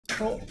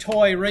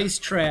toy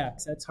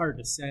racetracks. That's hard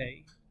to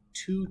say.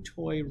 Two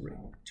toy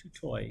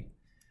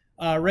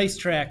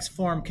racetracks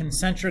form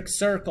concentric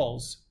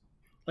circles.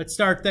 Let's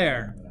start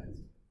there.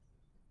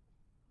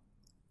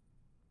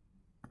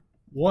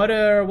 What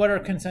are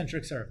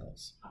concentric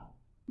circles?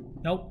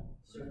 Nope.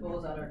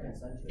 Circles that are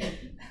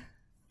concentric.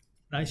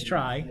 Nice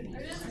try.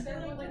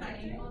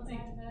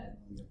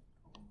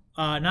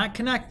 Not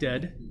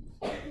connected.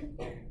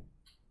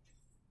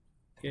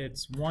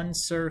 It's one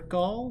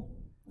circle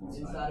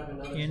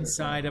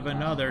inside of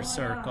another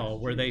circle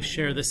where they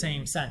share the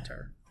same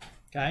center.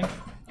 Okay?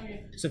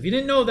 So if you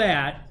didn't know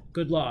that,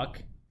 good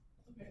luck.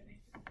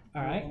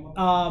 All right.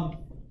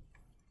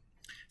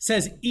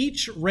 Says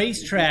each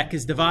racetrack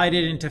is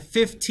divided into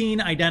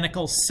 15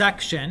 identical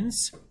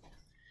sections.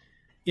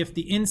 If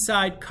the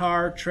inside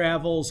car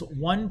travels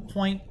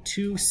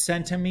 1.2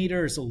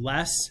 centimeters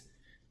less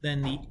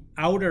than the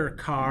outer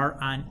car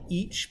on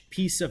each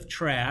piece of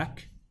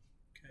track.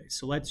 Okay,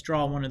 so let's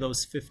draw one of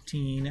those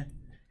 15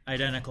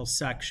 identical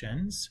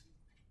sections.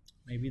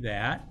 Maybe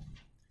that.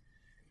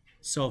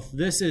 So if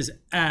this is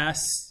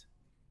S,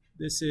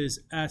 this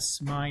is S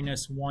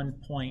minus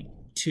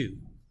 1.2.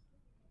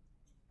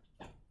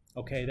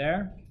 Okay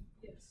there?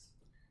 Yes.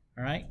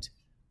 All right.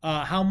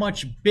 How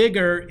much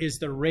bigger is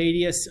the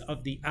radius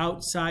of the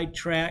outside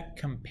track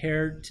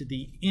compared to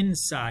the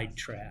inside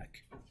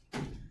track?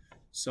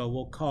 So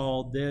we'll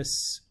call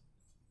this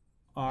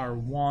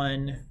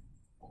R1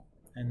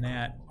 and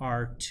that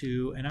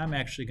R2. And I'm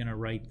actually going to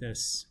write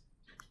this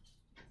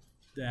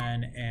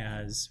then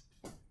as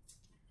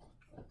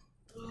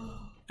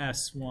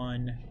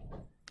S1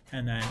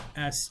 and then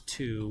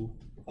S2.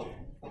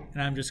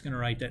 And I'm just going to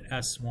write that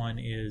S1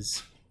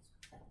 is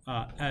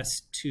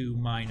S2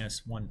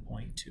 minus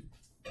 1.2.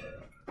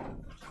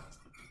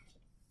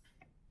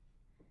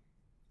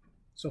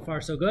 So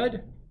far, so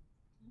good?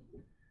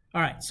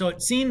 All right, so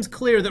it seems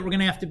clear that we're going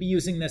to have to be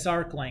using this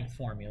arc length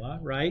formula,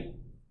 right?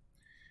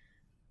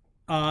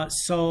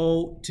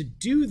 So to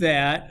do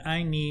that,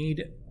 I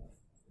need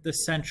the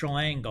central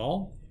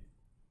angle.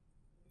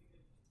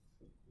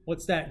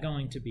 What's that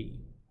going to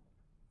be?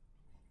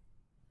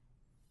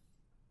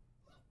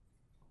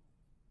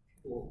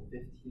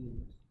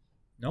 15.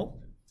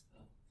 Nope.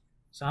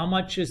 So how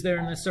much is there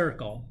in the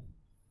circle?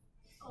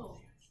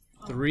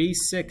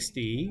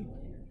 360.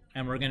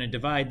 And we're going to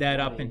divide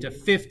that up into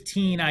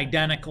 15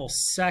 identical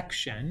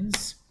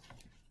sections.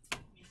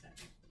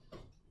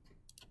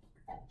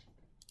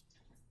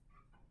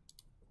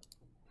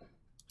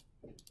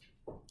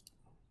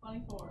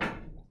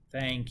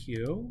 Thank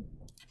you.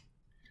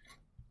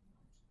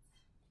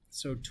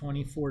 So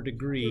 24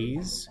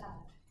 degrees.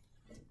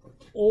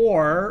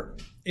 Or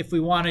if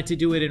we wanted to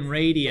do it in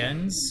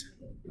radians,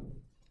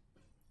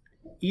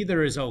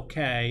 either is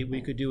okay.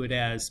 We could do it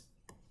as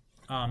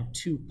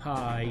 2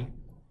 pi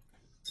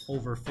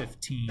over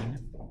 15.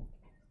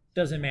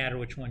 Doesn't matter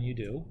which one you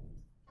do.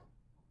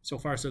 So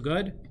far, so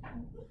good?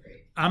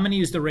 I'm going to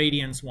use the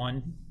radians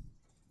one.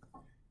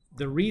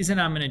 The reason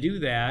I'm going to do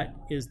that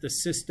is the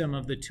system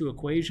of the two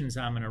equations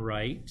I'm going to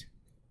write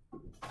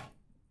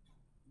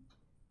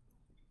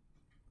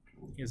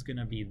is going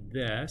to be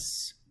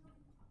this.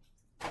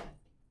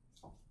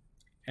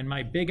 And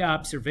my big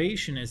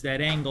observation is that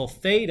angle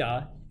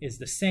theta is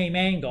the same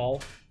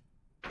angle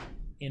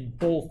in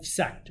both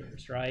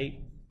sectors,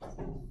 right?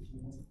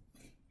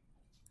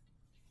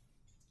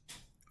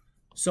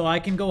 So I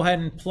can go ahead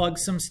and plug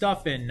some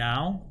stuff in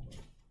now.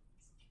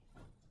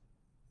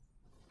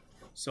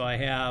 So I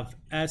have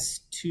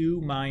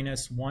S2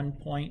 minus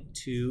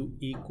 1.2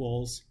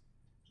 equals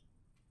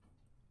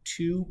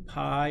 2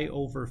 pi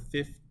over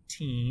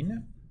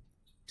 15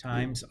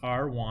 times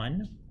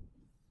R1.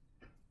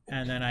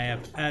 And then I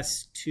have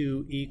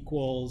S2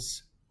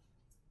 equals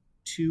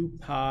 2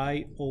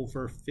 pi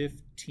over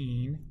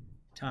 15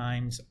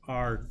 times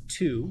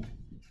R2.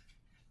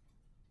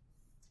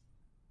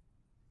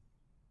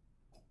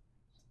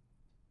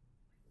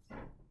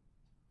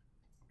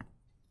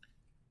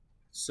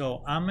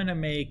 So I'm going to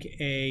make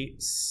a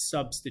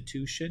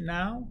substitution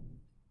now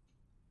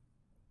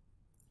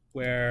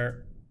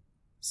where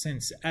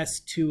since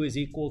S2 is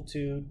equal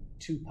to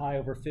 2 pi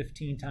over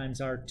 15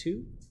 times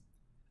R2,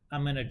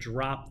 I'm going to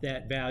drop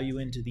that value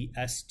into the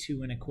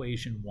S2 in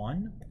equation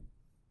 1.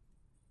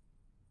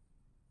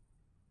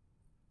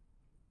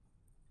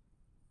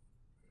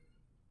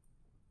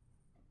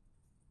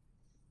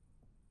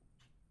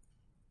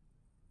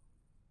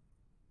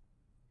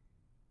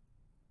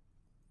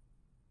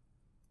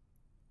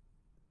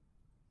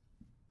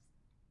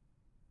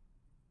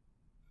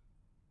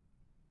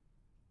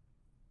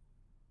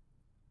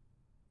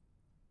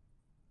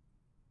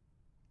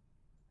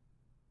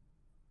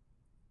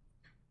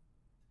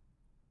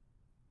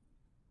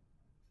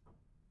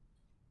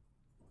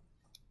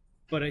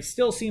 But I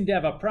still seem to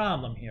have a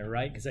problem here,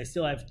 right? Because I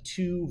still have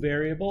two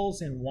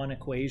variables in one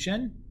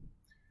equation.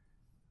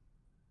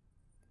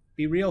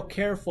 Be real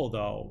careful,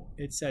 though.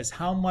 It says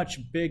how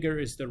much bigger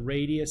is the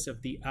radius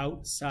of the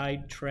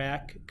outside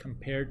track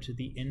compared to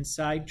the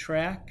inside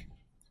track.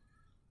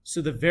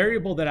 So the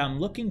variable that I'm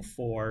looking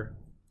for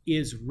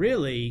is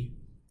really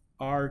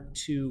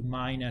R2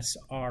 minus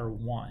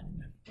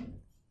R1.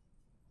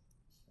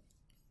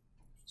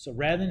 So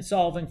rather than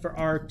solving for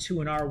R2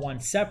 and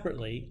R1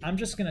 separately, I'm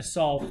just going to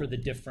solve for the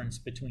difference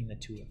between the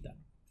two of them.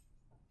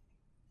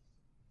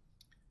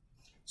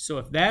 So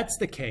if that's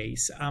the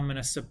case, I'm going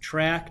to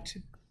subtract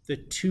the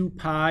 2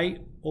 pi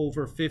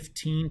over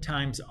 15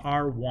 times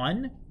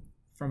R1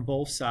 from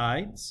both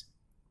sides.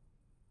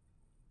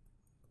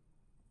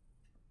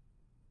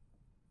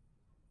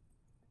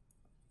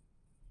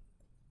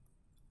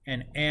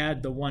 And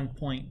add the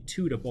 1.2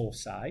 to both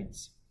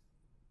sides.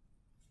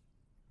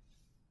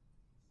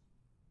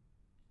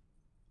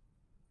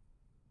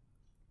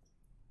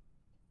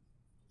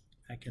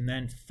 I can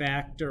then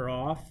factor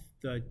off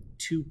the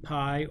 2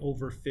 pi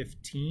over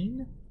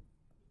 15.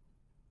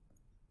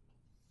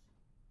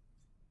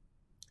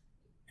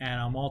 And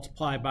I'll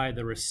multiply by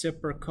the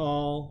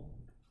reciprocal.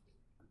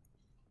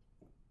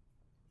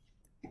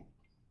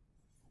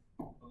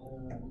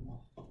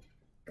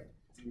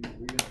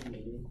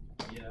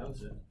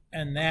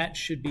 And that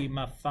should be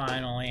my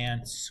final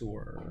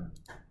answer.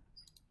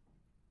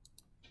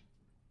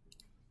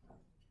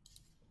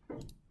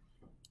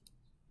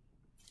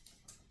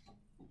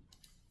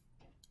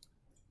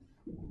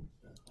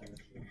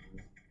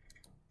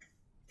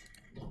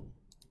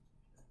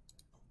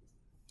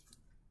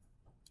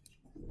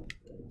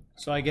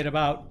 So I get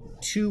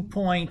about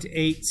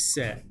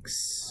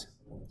 2.86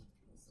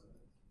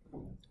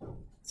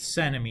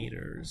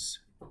 centimeters.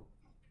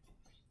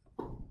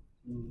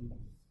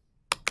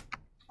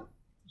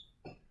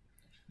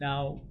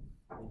 Now,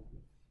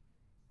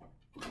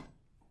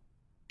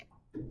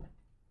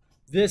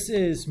 this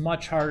is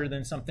much harder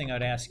than something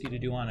I'd ask you to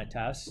do on a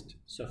test.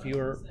 So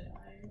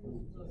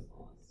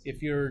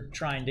if you're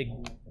trying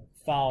to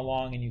follow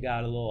along and you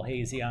got a little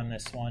hazy on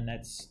this one,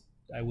 I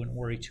wouldn't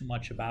worry too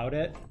much about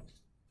it.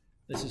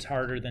 This is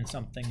harder than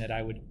something that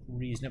I would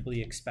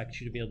reasonably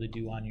expect you to be able to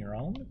do on your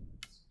own,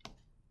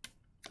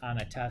 on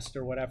a test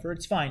or whatever.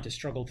 It's fine to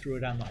struggle through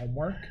it on the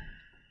homework.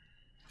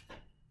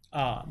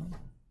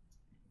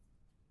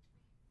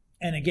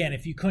 And again,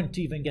 if you couldn't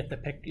even get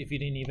if you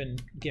didn't even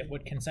get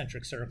what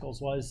concentric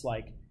circles was,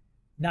 like,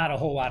 not a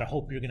whole lot of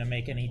hope you're going to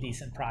make any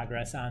decent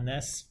progress on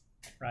this,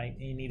 right?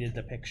 You needed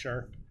the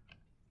picture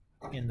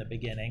in the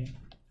beginning.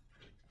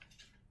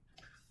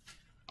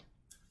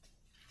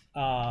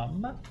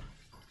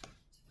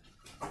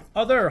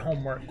 Other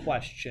homework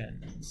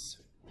questions?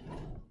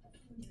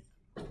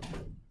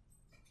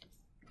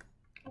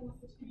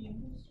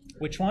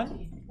 Which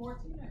one?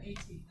 14 or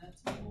 18?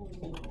 That's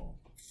table.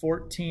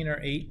 14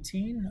 or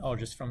 18? Oh,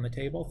 just from the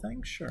table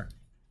thing? Sure.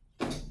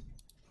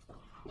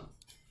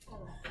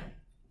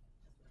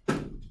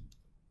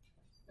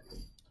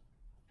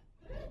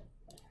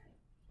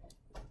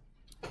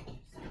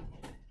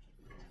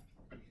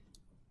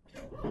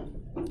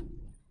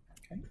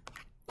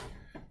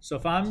 So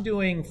if I'm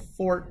doing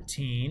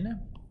 14,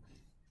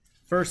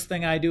 first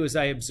thing I do is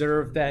I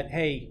observe that,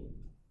 hey,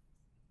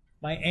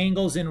 my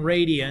angle's in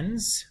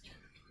radians.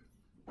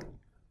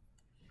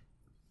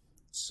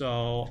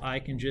 So I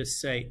can just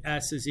say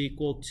S is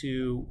equal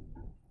to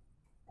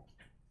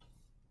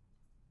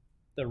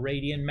the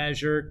radian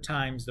measure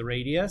times the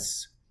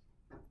radius.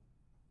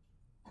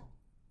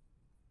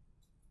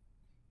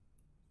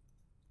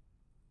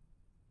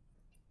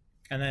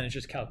 And then it's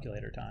just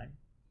calculator time.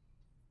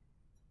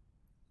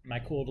 Am I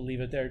cool to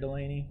leave it there,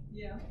 Delaney?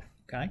 Yeah.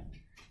 Okay.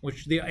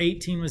 Which, the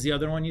 18 was the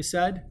other one you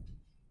said?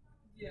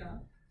 Yeah.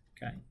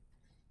 Okay.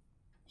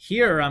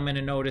 Here I'm going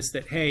to notice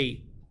that,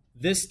 hey,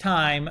 this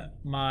time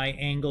my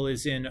angle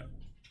is in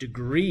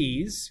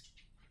degrees.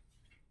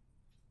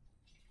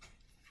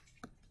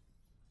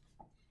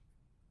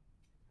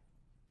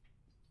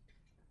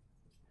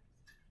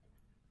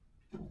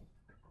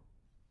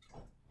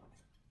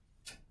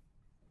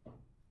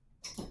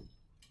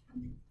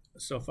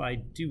 So if I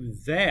do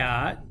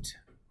that,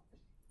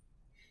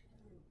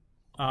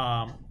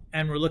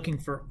 and we're looking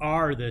for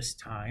R this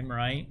time,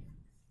 right?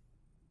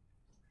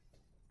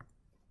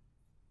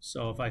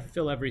 So if I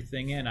fill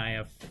everything in, I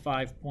have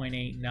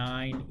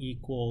 5.89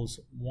 equals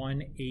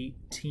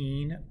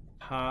 118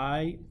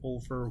 pi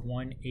over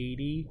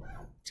 180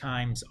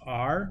 times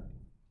R.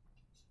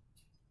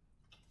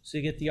 So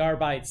you get the R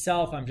by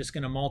itself. I'm just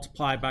going to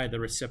multiply by the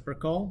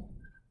reciprocal.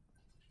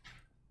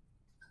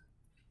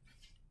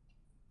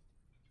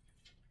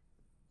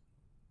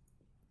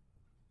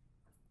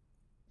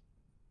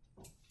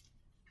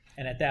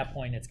 And at that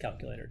point, it's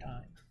calculator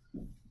time.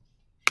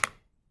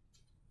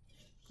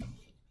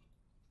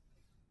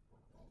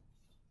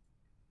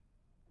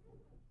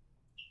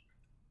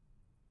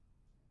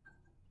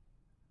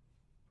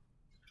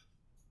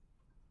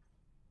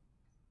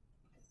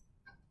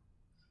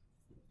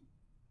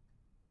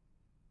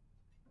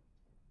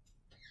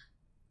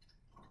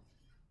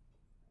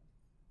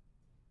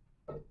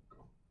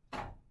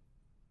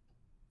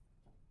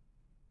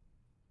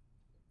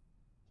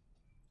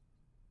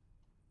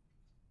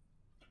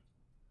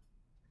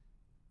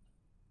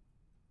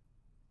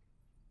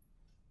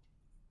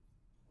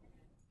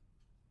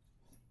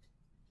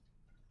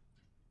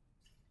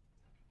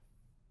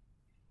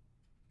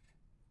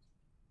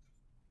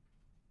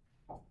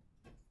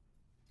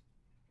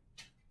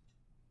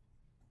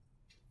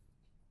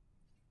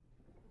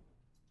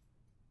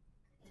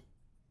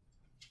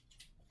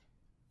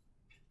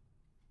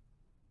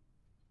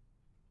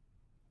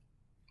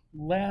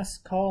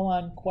 Last call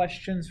on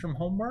questions from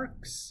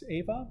homeworks,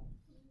 Ava?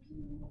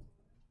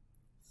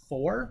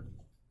 4?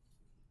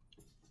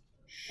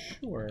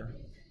 Sure.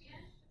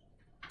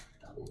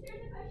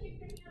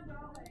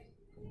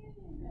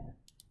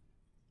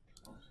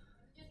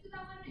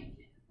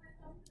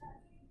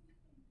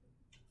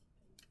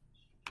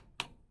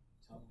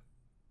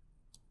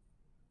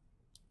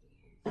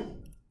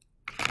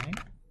 Okay.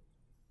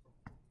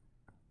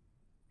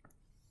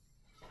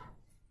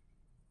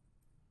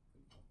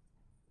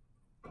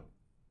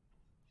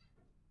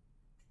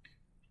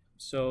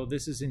 So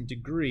this is in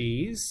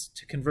degrees.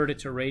 To convert it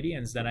to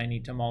radians, then I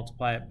need to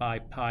multiply it by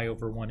pi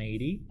over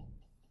 180.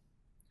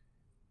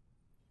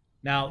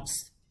 Now,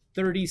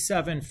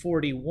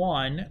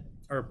 3741,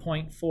 or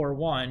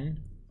 0.41,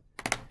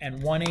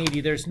 and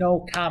 180, there's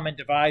no common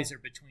divisor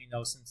between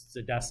those since it's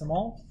a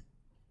decimal.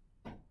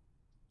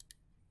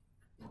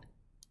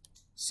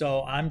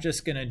 So I'm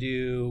just going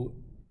to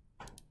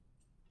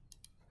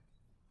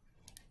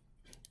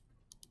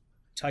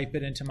type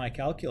it into my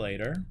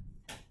calculator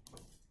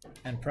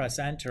and press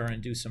enter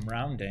and do some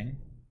rounding.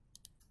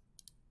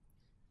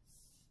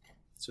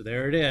 So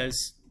there it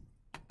is.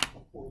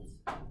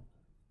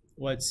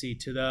 Let's see,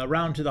 to the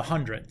round to the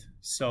 100th.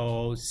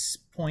 So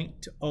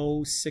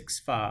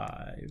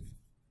 0.065.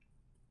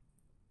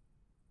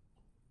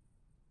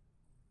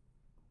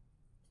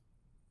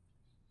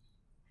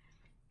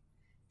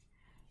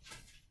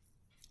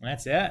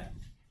 That's it.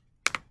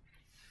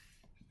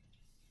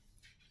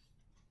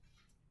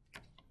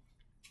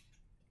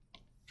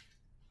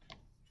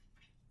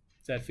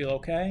 Does that feel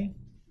okay?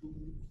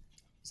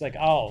 It's like,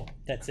 oh,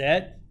 that's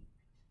it?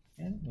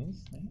 Yeah,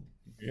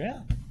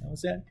 that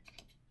was it.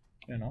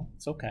 You know,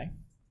 it's okay.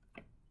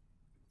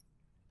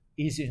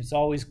 Easy. It's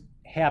always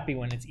happy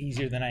when it's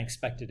easier than I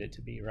expected it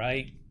to be,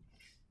 right?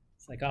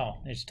 It's like, oh,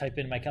 I just type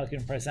in my calculator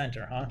and press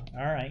enter, huh?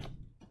 All right.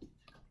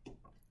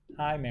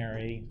 Hi,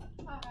 Mary.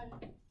 Hi.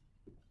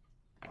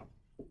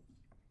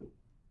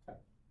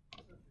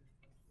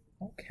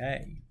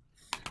 Okay.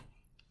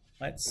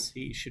 Let's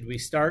see. Should we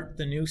start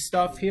the new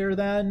stuff here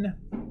then?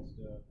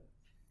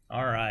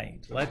 All right.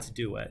 Let's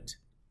do it.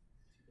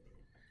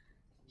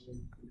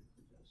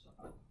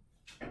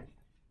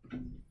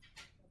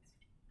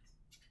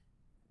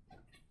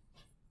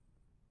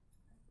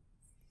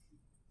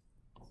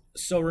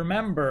 So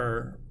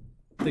remember,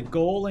 the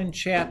goal in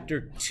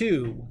chapter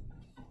 2,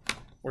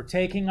 we're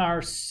taking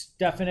our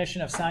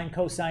definition of sine,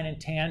 cosine,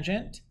 and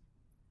tangent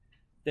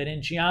that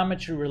in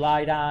geometry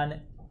relied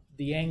on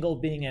the angle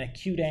being an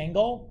acute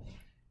angle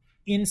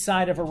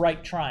inside of a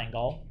right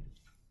triangle.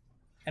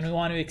 And we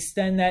want to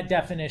extend that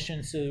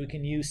definition so that we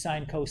can use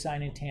sine,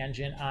 cosine, and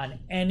tangent on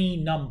any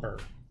number.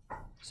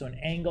 So an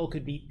angle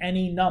could be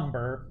any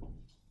number,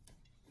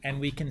 and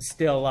we can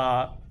still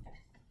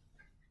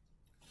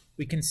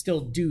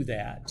do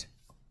that.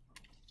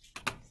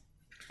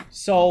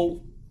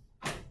 So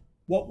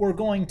what we're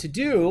going to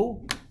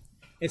do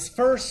is,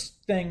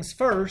 first things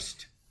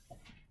first,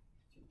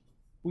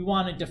 we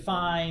want to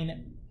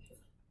define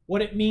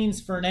what it means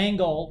for an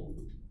angle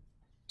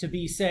to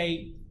be,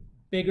 say,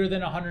 bigger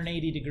than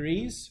 180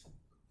 degrees,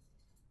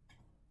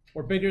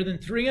 or bigger than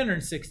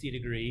 360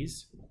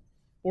 degrees,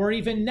 or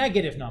even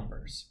negative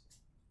numbers.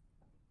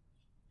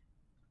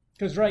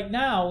 Because right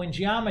now in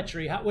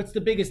geometry, what's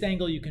the biggest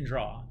angle you can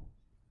draw?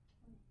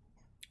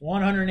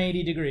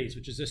 180 degrees,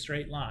 which is a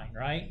straight line,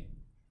 right?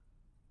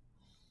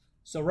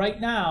 So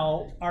right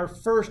now, our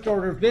first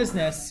order of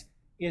business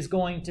is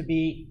going to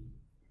be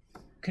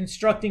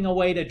constructing a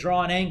way to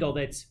draw an angle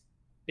that's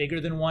bigger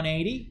than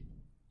 180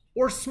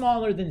 or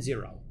smaller than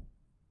 0.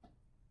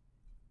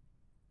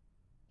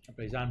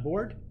 Everybody's on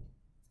board?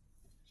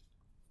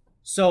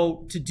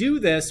 So to do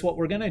this, what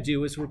we're going to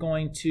do is we're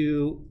going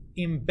to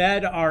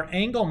embed our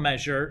angle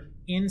measure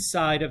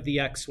inside of the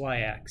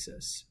xy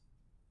axis.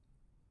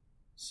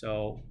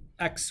 So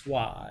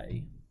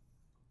xy.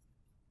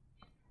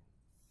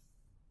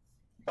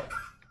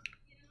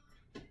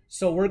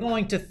 So we're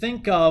going to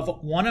think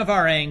of one of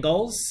our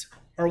angles,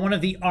 or one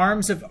of the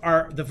arms of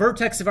the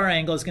vertex of our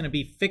angle is going to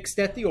be fixed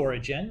at the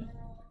origin.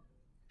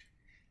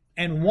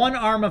 And one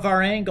arm of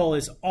our angle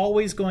is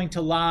always going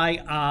to lie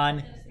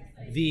on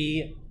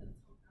the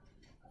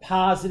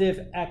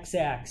positive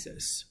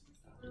x-axis.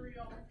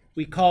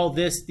 We call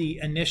this the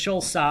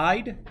initial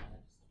side.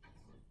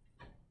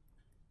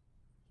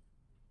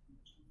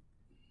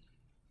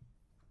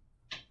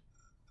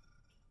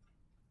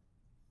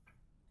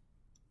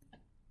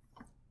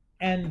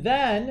 And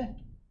then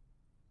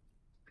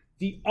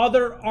the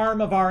other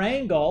arm of our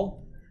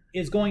angle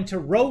is going to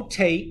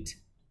rotate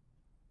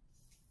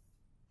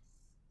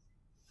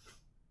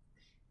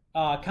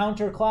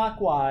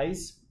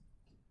counterclockwise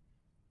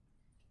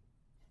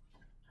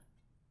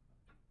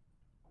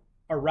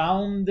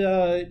around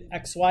the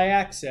xy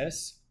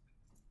axis,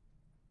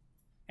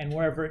 and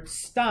wherever it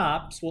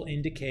stops will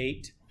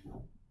indicate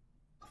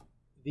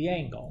the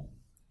angle.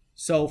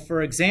 So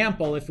for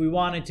example, if we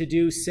wanted to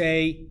do,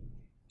 say,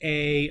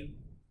 a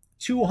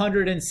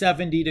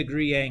 270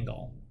 degree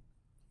angle,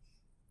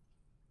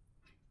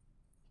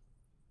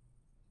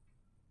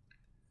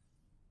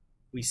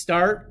 we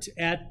start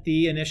at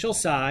the initial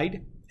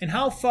side. And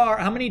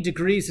how many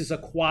degrees is a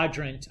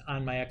quadrant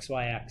on my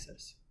XY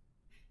axis?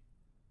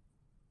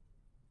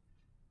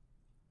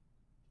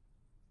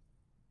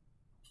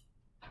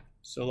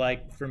 So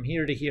like from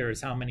here to here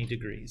is how many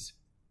degrees?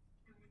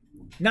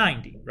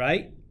 90,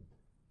 right?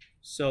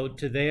 So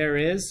to there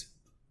is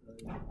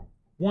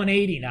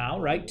 180 now,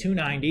 right? 2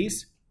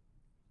 90s.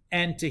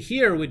 And to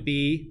here would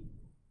be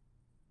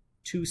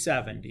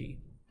 270.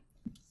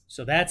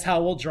 So that's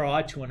how we'll draw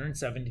a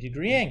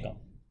 270-degree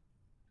angle.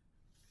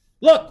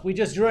 Look, we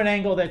just drew an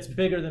angle that's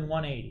bigger than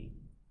 180.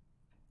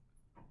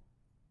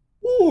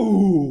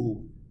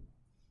 Ooh!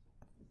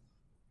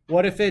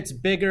 What if it's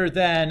bigger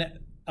than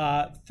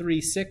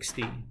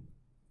 360?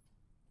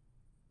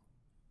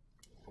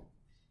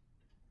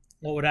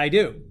 What would I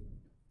do?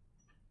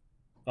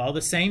 Well,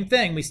 the same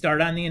thing. We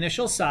start on the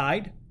initial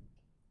side,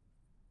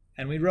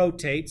 and we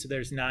rotate. So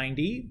there's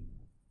 90,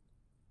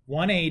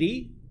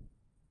 180,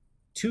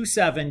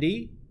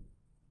 270,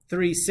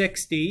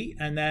 360,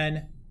 and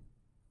then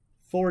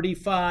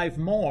 45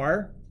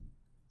 more.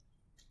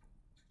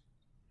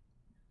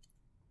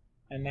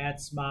 And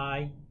that's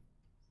my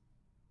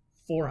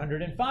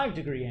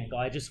 405-degree angle.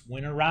 I just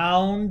went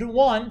around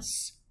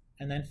once,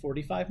 and then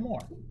 45 more.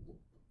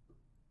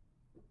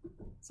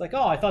 It's like,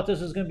 oh, I thought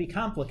this was going to be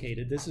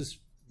complicated. This is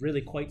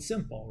really quite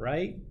simple,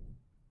 right?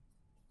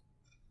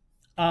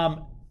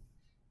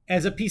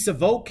 As a piece of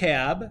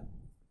vocab,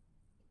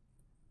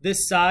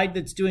 this side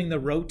that's doing the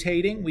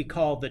rotating, we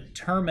call the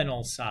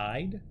terminal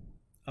side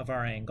of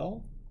our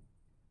angle.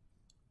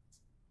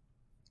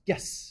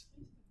 Yes,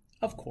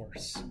 of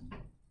course.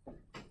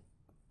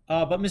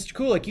 But Mr.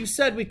 Kulik, you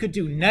said we could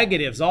do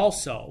negatives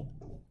also.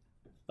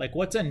 Like,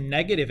 what's a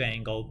negative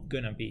angle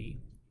going to be?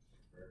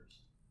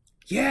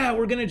 Yeah,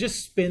 we're going to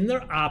just spin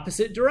the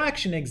opposite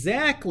direction.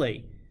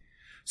 Exactly.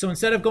 So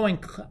instead of going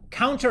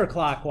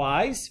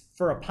counterclockwise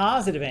for a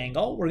positive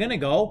angle, we're going to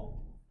go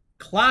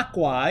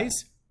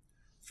clockwise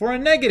for a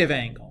negative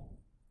angle.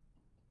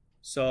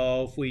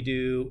 So if we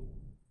do,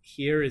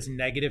 here is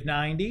negative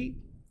 90,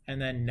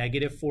 and then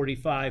negative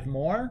 45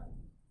 more,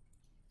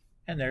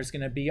 and there's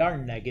going to be our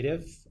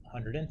negative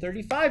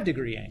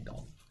 135-degree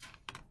angle.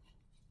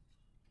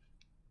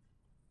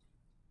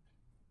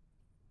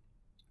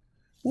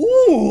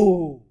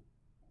 Ooh!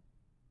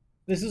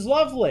 This is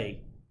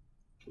lovely.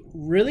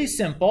 Really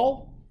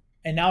simple.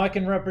 And now I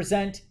can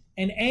represent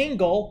an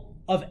angle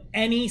of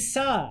any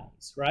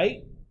size,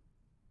 right?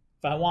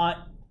 If I want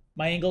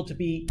my angle to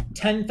be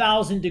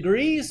 10,000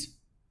 degrees,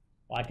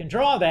 well, I can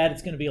draw that.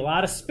 It's going to be a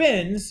lot of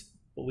spins,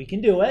 but we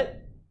can do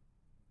it,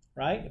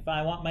 right? If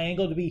I want my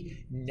angle to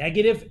be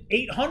negative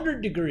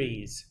 800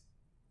 degrees,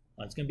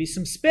 well, it's going to be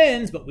some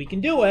spins, but we can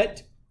do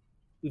it.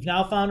 We've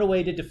now found a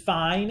way to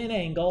define an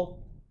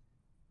angle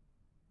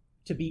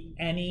to be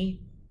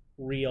any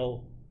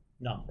real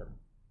number.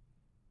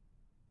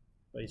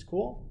 Everybody's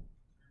cool?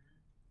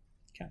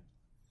 Okay.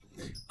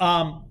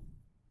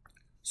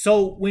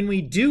 So when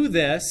we do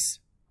this,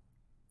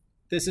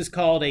 this is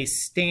called a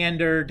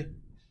standard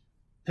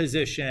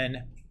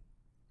position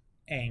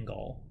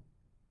angle.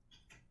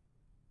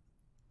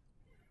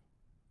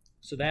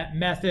 So that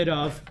method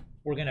of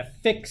we're going to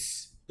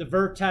fix the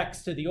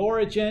vertex to the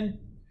origin,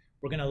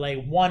 we're going to lay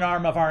one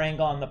arm of our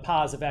angle on the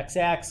positive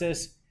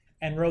x-axis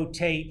and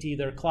rotate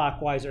either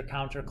clockwise or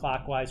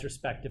counterclockwise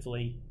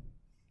respectively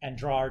and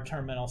draw our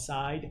terminal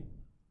side.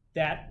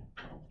 That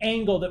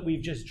angle that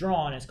we've just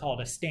drawn is called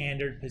a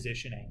standard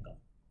position angle.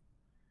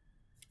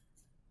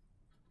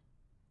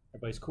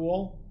 Everybody's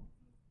cool?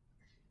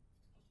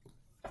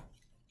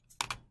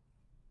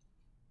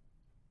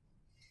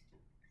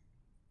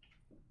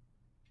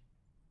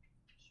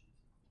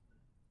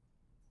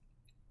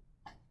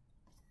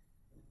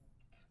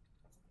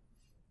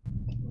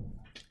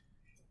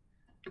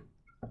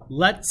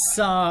 Let's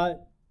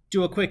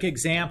do a quick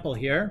example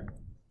here.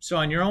 So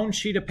on your own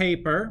sheet of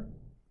paper,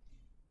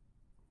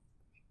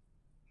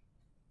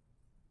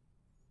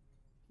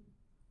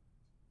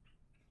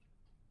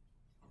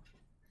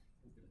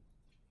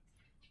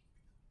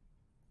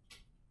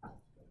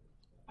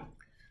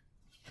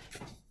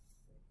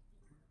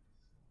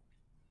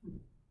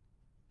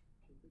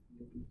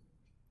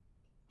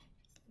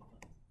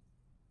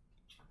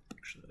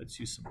 actually, let's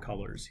use some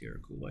colors here,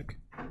 Kulik.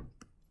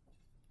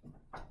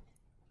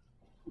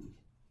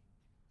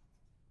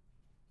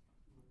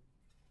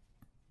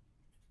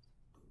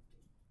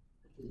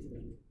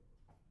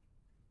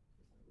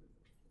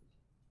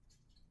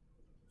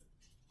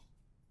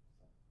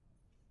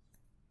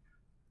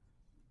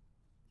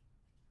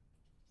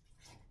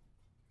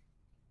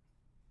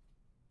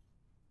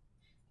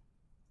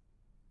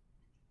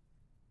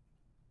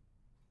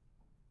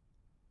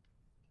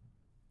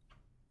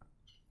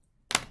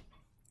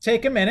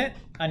 Take a minute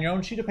on your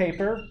own sheet of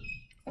paper,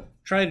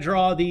 try to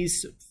draw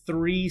these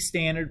 3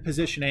 standard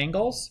position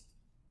angles,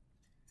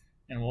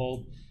 and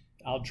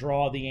I'll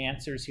draw the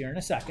answers here in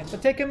a second.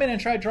 But take a minute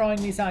and try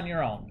drawing these on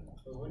your own.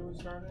 So when do we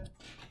start at?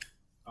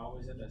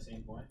 Always at that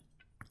same point?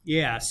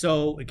 Yeah,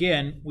 so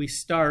again, we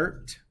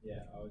start.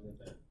 Yeah, always at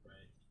that,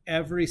 right.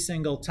 every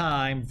single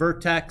time.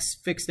 Vertex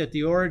fixed at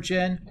the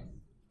origin,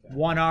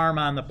 one arm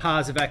on the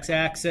positive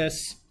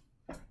x-axis,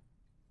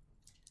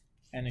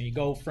 and then you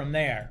go from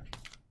there.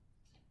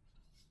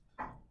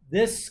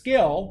 This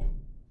skill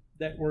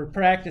that we're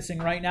practicing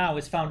right now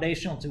is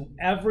foundational to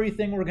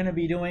everything we're going to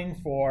be doing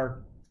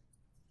for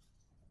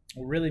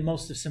really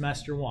most of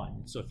semester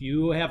one. So if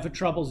you have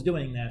troubles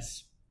doing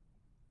this,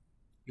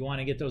 you want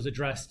to get those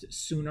addressed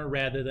sooner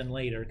rather than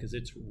later, because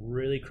it's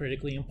really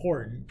critically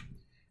important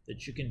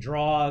that you can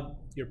draw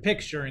your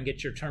picture and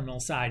get your terminal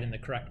side in the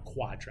correct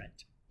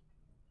quadrant.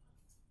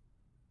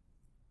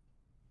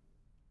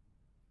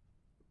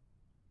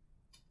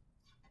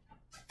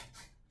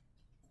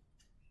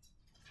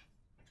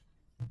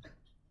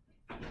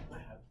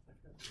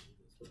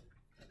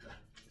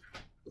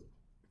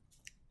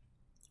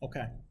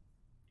 Okay.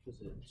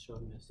 Because it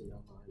showed me the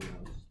outline when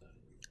I was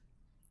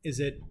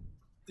studying.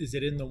 Is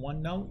it in the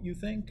OneNote, you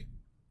think?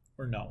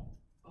 Or no?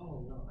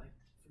 Oh, no, I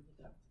forget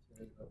that.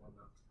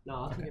 No,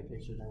 I'll take a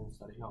picture and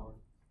study how.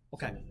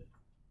 Okay.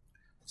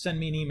 Send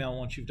me an email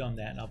once you've done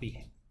that, and I'll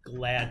be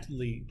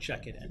gladly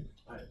check it in.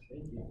 All right,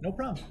 thank you. No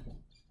problem.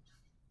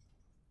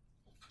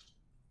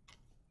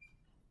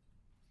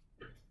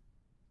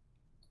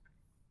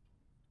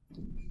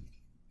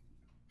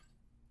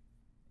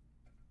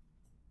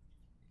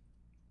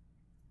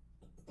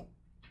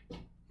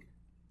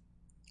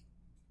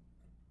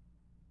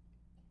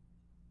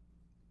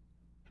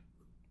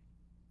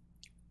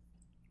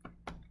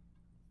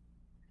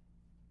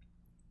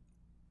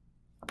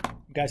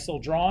 You guys still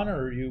drawing,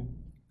 or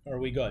are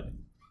we good?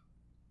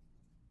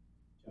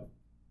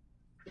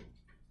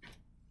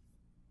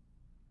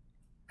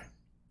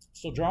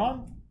 Still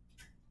drawing?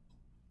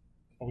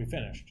 Are we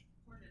finished?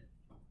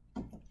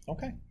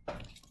 Okay.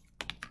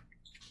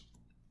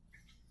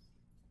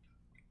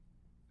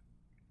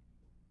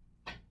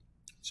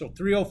 So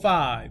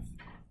 305,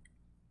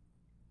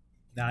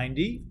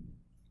 90,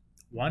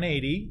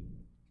 180,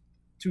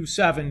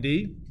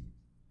 270,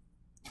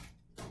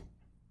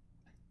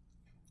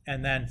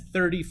 and then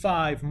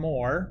 35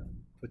 more,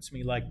 puts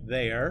me like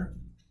there.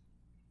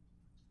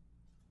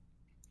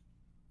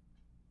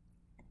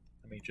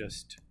 Let me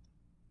just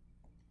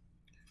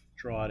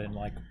draw it in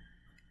like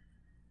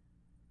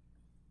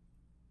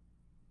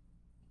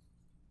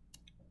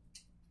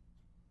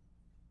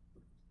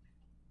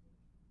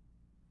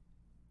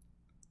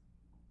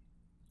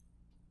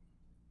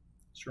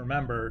so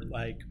remember,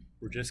 like,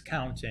 we're just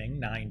counting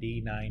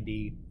 90,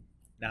 90,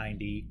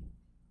 90,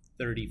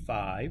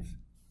 35.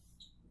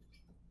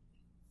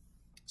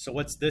 So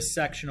what's this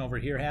section over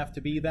here have to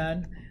be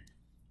then?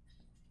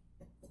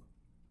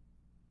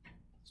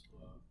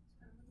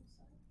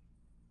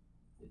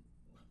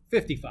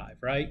 55,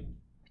 right?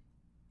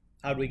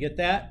 How'd we get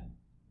that?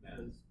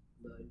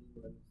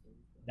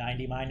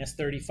 90 minus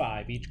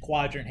 35. Each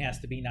quadrant has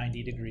to be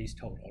 90 degrees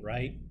total,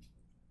 right?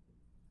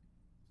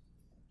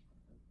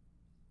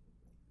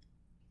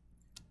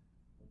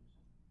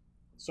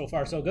 So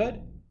far, so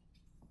good?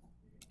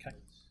 Okay.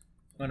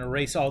 I'm going to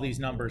erase all these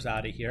numbers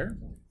out of here.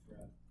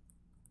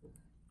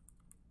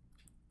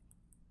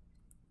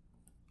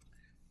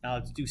 Now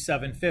let's do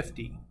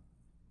 750.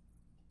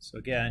 So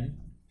again,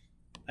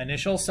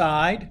 initial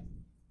side,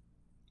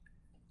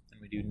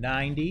 and we do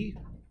 90,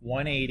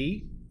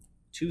 180,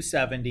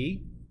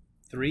 270,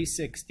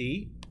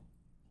 360.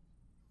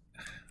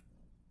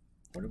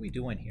 What are we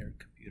doing here,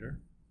 computer?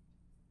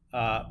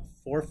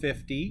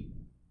 450,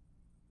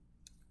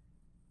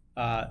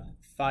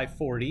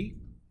 540,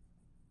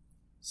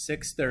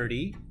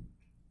 630,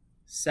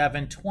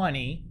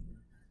 720,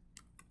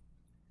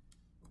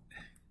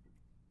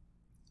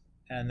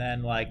 and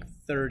then like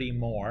 30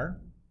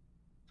 more.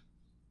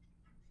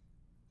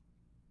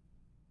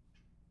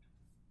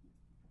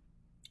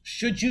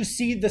 Should you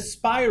see the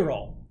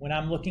spiral when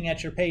I'm looking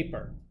at your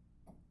paper?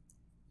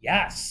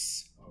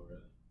 Yes. Oh,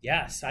 really?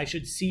 Yes, I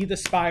should see the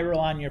spiral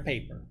on your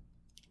paper.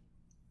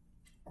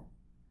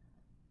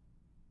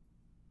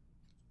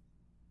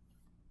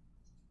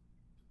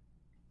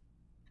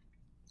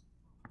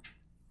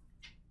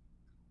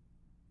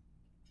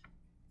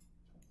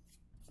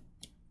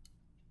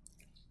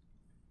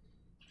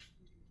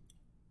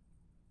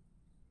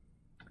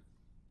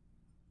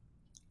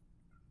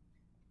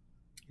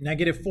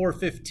 Negative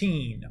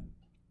 415.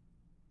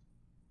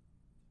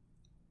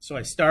 So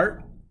I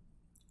start,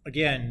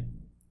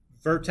 again,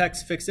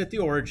 vertex fixed at the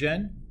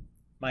origin,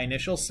 my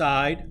initial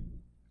side.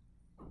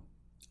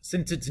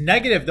 Since it's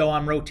negative, though,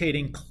 I'm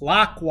rotating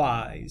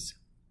clockwise.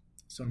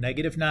 So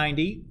negative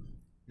 90,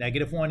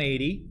 negative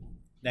 180,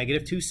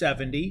 negative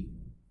 270,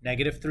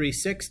 negative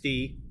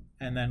 360,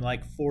 and then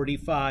like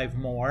 45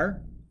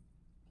 more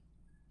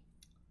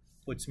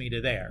puts me to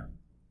there.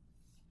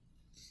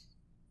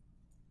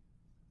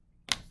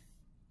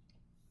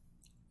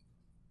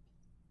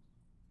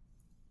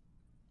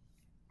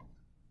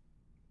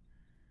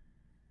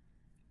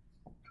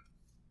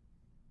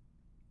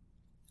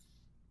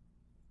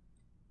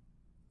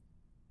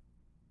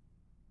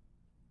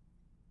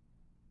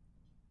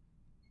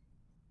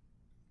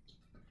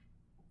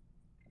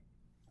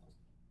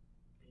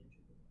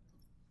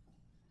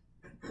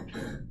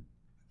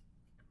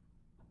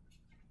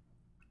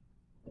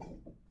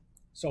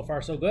 So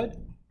far, so good?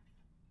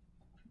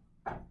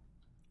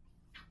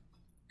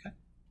 Okay.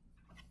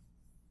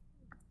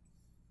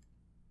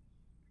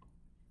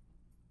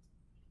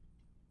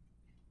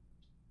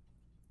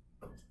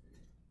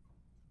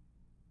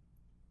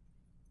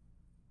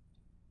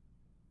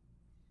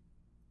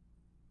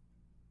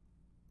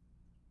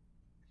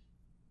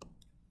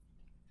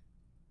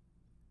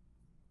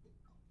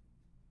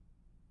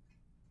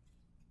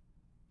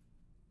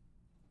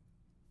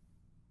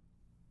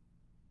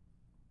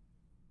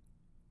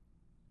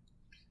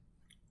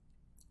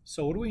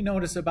 So what do we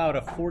notice about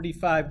a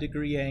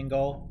 45-degree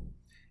angle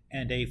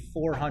and a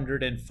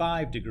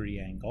 405-degree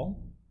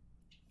angle?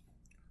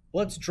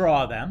 Let's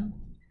draw them.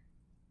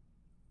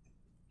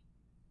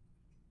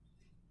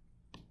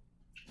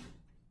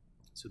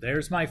 So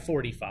there's my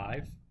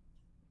 45.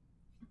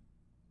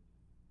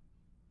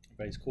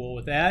 Everybody's cool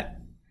with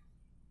that?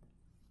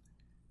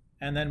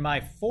 And then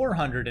my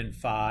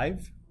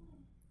 405,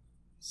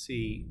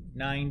 see,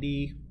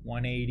 90,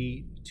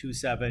 180,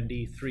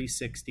 270,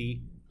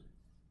 360,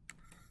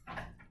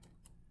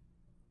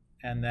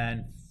 and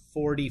then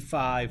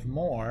 45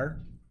 more.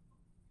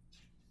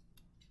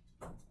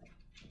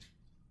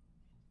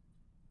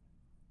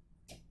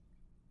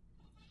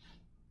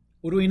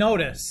 What do we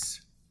notice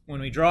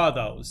when we draw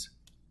those?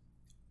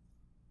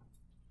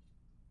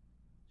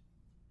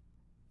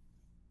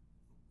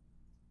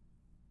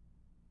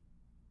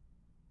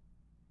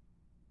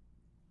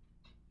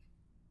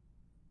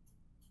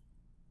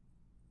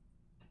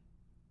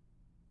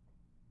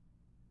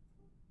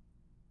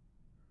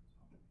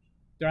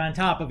 They're on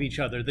top of each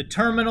other. The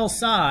terminal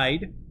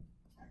side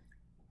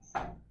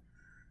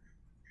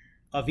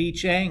of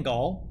each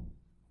angle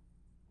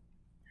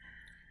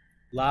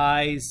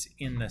lies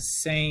in the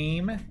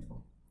same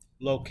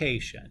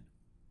location.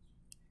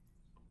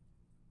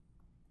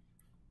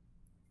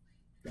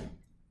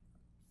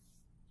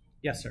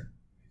 Yes, sir.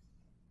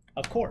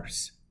 Of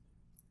course.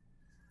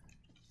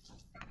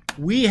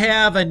 We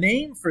have a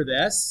name for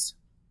this.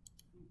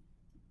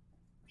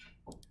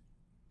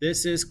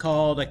 This is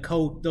called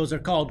those are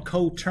called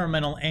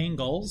coterminal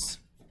angles.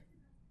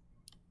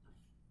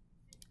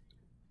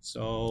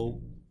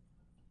 So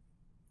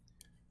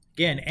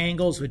again,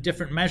 angles with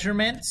different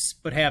measurements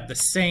but have the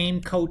same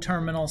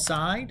coterminal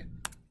side.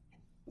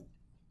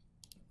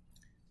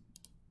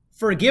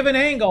 For a given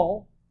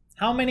angle,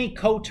 how many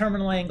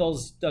coterminal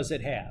angles does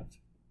it have?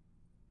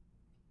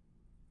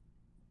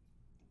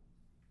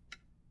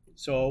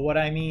 So what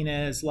I mean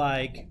is,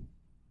 like,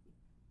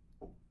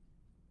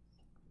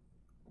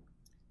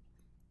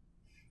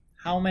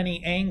 how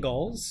many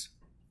angles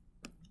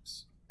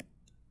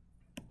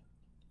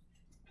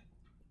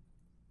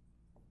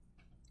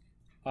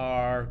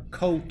are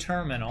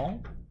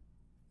coterminal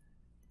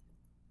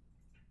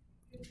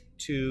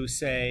to,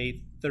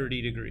 say,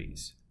 30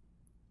 degrees?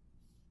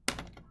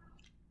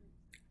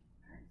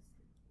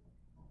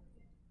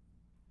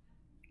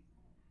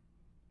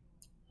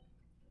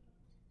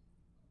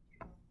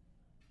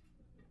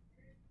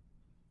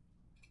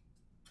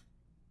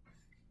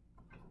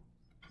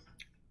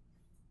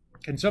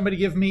 Can somebody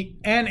give me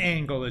an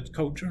angle that's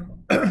coterminal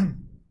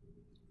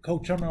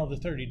coterminal to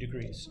 30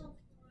 degrees?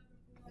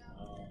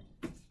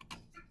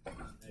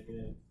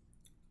 Negative.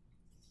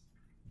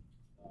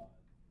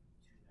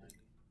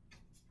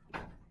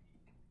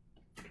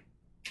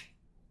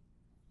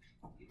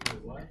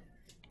 What?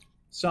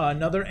 So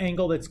another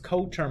angle that's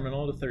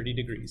coterminal to 30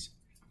 degrees.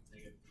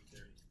 Negative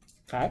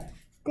 30. Okay,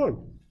 good.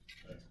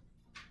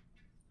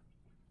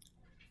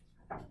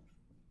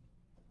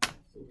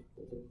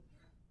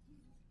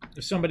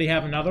 Does somebody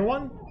have another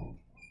one?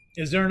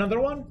 Is there another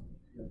one?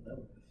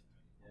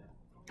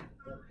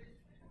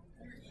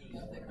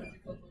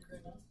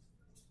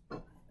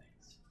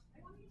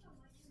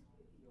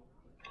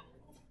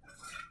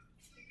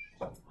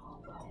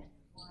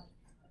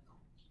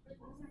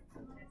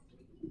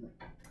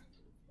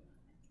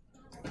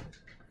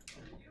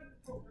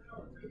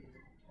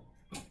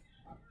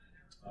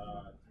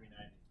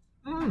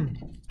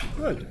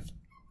 Good.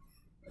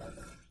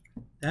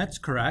 That's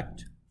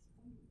correct.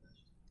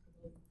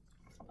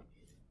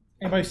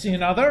 Anybody see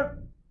another?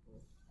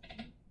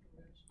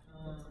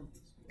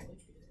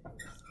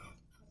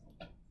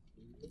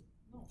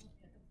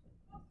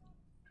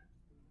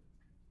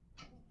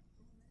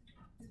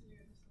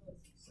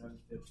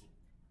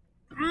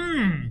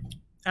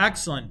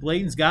 Excellent.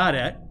 Bladen's got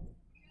it.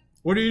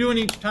 What are you doing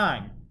each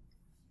time?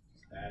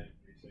 Adding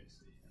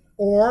 360.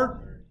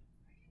 Or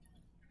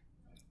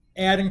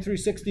adding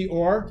 360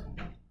 or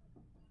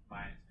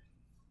Minus.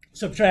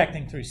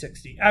 subtracting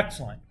 360.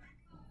 Excellent.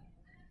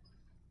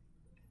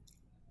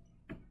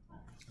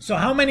 So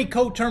how many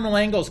coterminal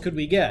angles could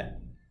we get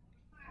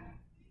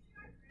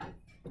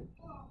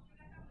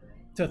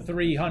to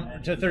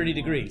 30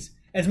 degrees?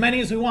 As many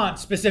as we want.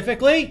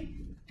 Specifically,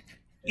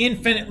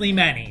 infinitely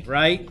many,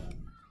 right?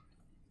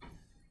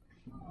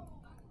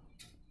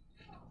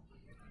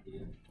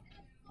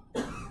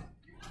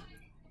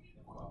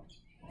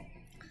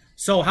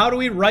 So how do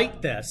we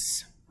write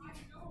this?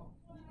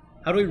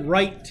 How do we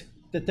write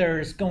that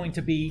there's going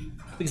to be,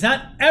 because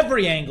not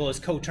every angle is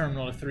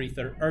coterminal to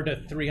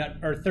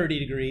 30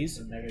 degrees.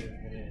 So negative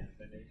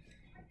infinity.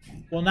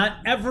 Well, not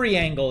every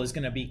angle is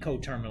going to be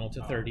coterminal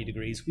to 30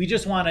 degrees. We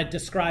just want to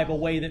describe a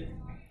way that,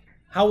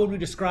 how would we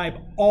describe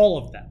all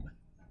of them?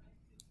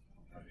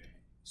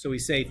 So we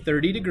say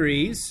 30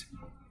 degrees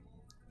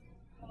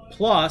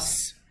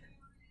plus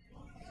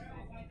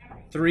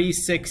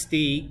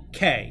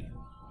 360k,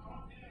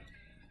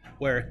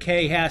 where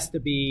k has to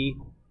be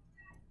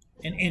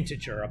an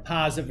integer, a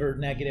positive or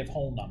negative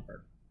whole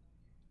number.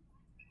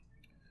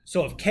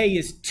 So if k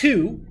is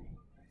 2,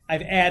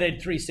 I've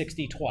added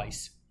 360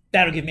 twice.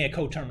 That'll give me a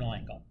coterminal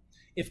angle.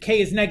 If k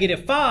is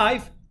negative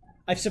 5,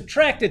 I've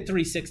subtracted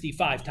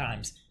 365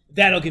 times.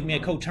 That'll give me a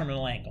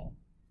coterminal angle.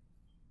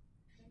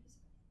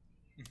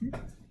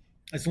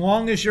 As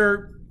long as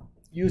you're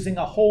using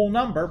a whole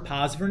number,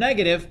 positive or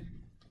negative,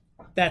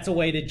 that's a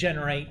way to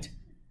generate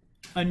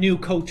a new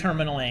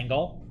coterminal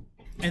angle,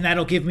 and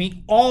that'll give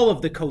me all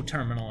of the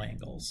coterminal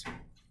angles.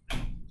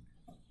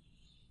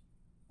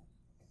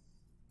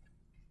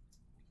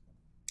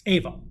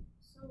 Ava.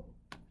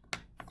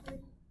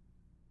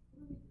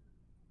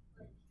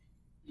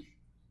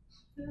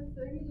 So, the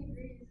 30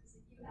 degrees is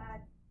if you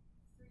add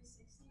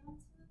 360 onto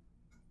it?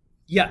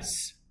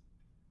 Yes.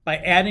 By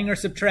adding or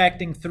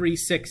subtracting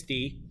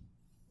 360,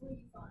 What do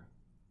you find?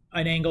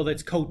 an angle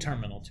that's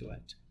coterminal to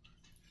it.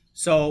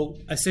 So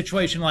a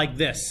situation like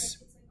this.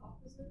 It's like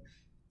opposite to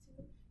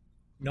it?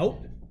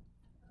 Nope.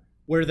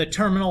 Where the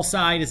terminal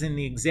side is in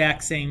the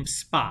exact same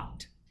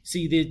spot.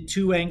 See the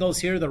two angles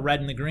here, the red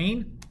and the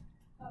green?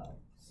 Oh,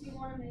 so you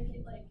want to make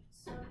it like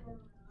circle around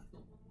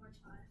one more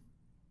time?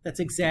 That's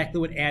exactly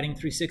what adding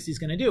 360 is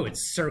going to do. It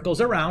circles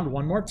around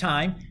one more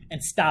time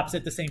and stops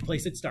at the same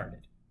place it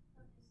started.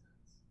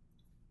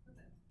 That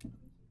makes sense. Okay.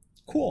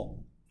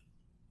 Cool.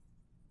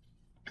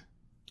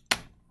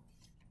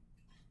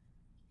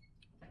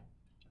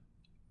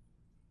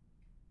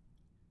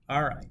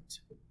 All right.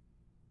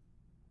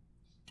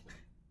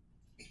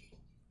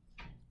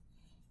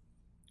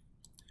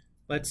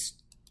 Let's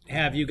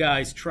have you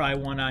guys try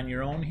one on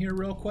your own here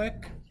real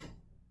quick.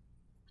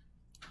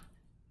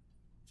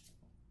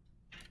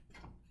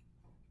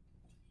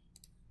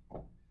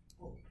 Did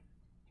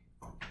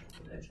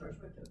I charge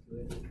my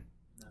calculator?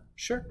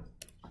 Sure.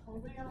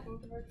 Holding out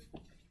both of our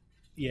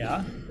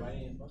Yeah.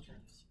 Writing in motion.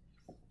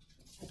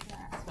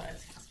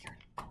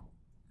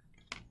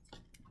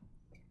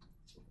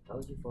 How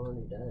is your phone on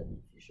your dad?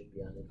 You should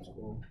be on it at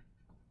school.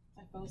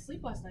 I fell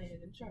asleep last night and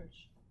didn't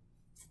charge.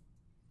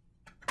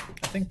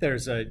 I think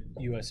there's a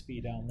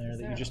USB down there Is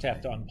that you there? just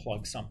have to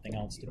unplug something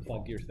else to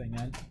plug your thing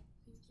in. Thank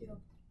you.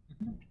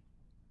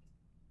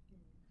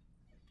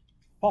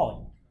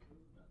 Polly.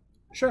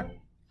 Sure.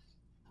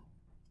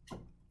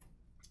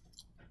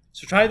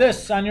 So try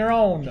this on your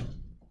own.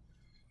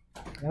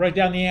 We'll write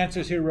down the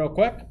answers here real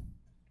quick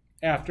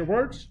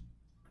afterwards.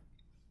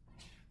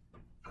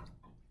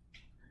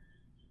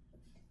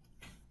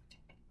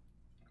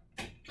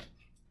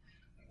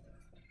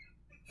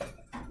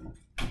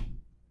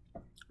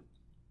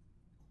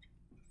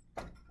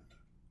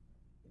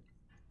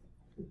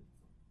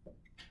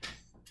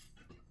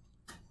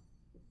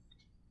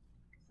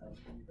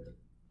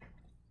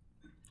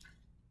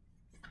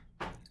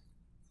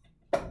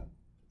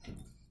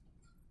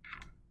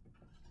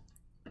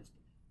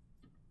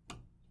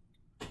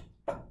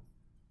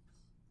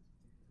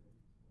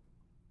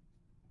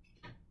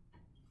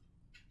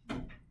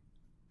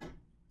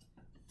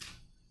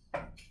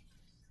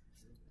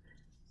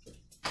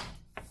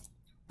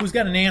 Who's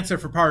got an answer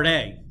for part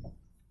A?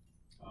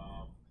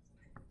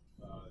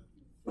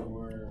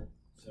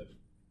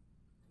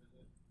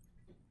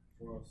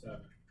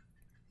 407.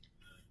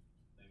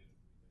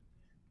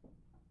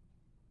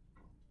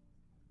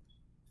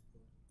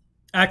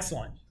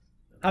 Excellent.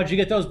 How'd you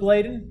get those,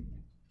 Bladen?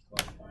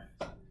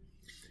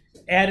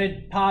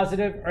 Added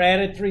positive or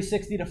added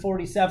 360 to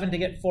 47 to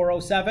get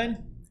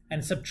 407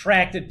 and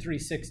subtracted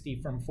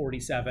 360 from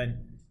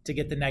 47 to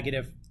get the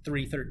negative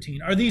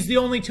 313. Are these the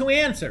only two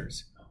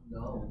answers?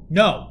 No.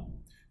 No.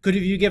 Could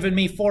have you given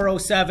me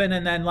 407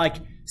 and then like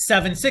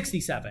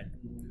 767?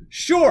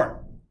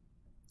 Sure.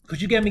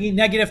 Could you give me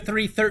negative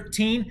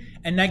 313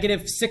 and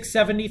negative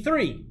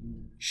 673?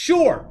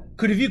 Sure.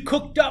 Could have you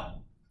cooked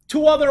up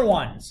two other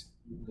ones?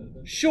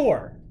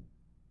 Sure.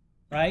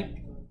 Right?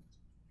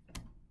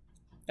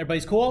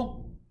 Everybody's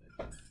cool?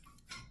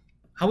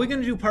 How are we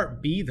going to do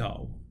part B,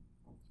 though?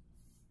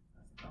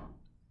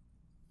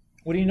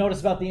 What do you notice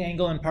about the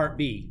angle in part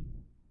B?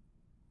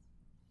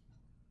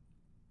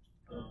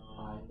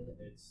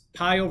 It's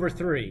Pi over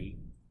 3.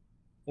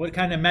 What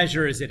kind of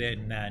measure is it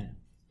in, then?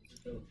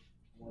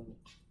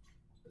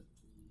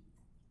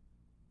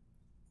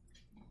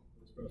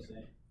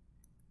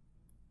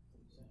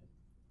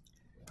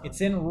 It's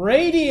in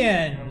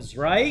radians,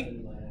 right?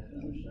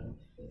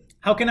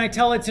 How can I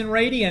tell it's in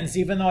radians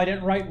even though I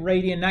didn't write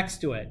radian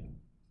next to it?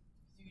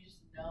 You just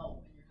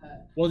know in your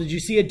head. Well, did you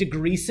see a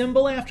degree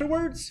symbol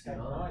afterwards?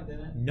 No, I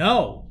didn't.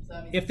 No. So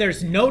that means If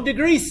there's no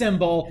degree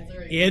symbol,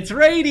 It's it's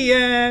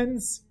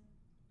radians.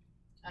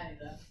 I knew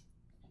that.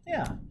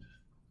 Yeah.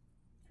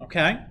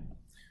 Okay.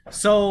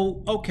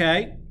 So,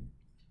 okay.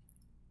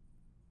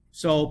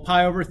 So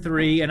pi over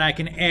 3, and I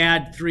can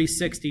add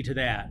 360 to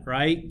that,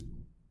 right?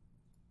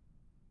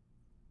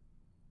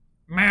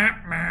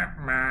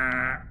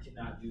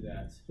 Cannot do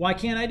that. Why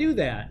can't I do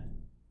that?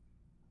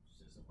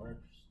 It doesn't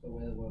work. The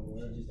way the word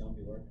works. It just don't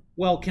be working.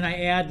 Well, can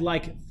I add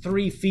like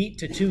 3 feet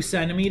to 2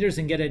 centimeters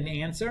and get an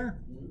answer?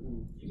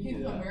 You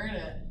can convert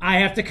it. I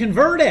have to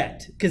convert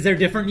it because they're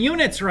different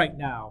units right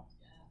now.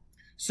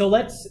 So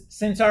let's,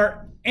 since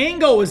our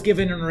angle was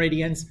given in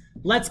radians,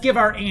 let's give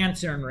our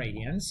answer in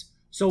radians.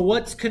 So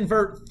let's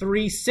convert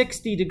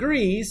 360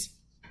 degrees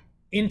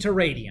into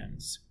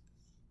radians.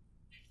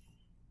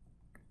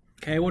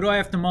 Okay, what do I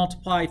have to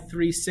multiply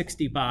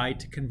 360 by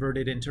to convert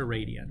it into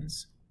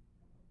radians?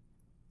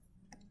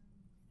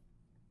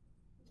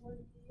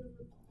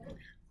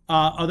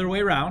 Other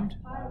way around.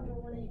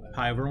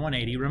 Pi over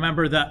 180.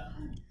 Remember the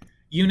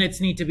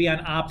units need to be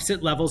on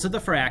opposite levels of the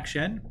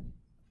fraction.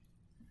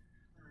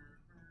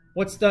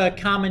 What's the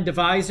common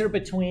divisor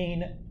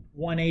between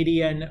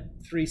 180 and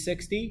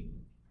 360?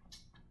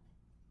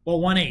 Well,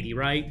 180,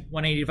 right?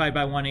 180 divided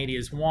by 180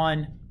 is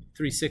 1.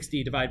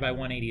 360 divided by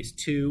 180 is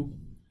 2.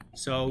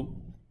 So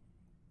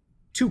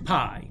 2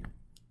 pi.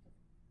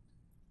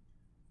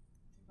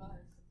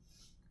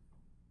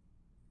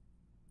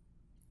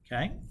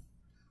 Okay.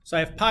 So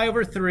I have pi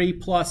over 3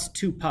 plus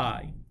 2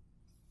 pi.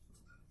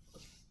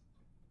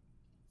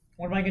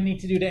 What am I going to need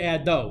to do to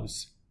add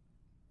those?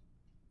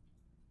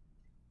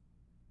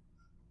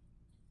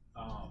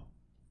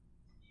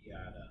 You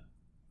gotta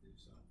do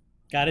something.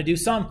 Got to do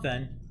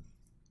something.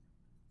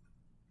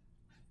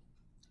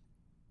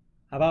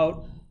 How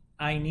about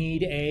I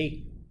need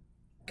a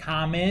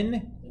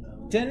common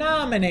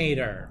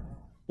denominator?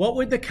 What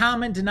would the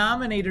common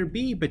denominator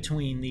be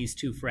between these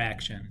two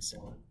fractions?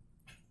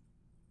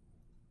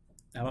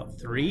 How about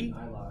 3?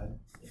 I lied.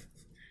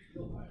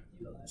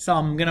 So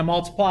I'm going to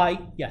multiply.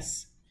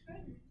 Yes.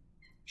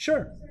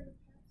 Sure.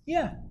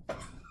 Yeah.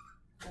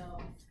 No,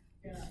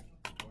 you're not.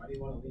 Why do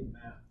you want to leave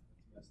math?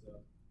 That's the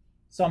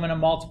So I'm going to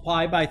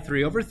multiply by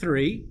 3 over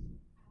 3.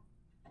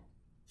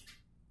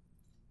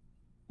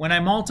 When I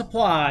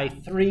multiply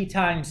 3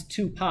 times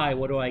 2 pi,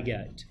 what do I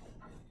get?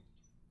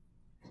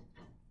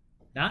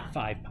 Not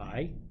 5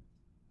 pi.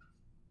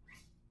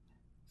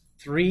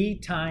 3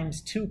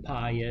 times 2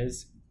 pi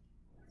is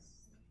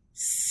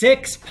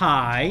 6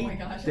 pi. Oh my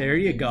gosh, There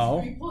you I'm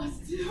go. 3 plus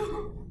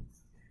 2.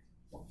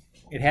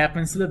 It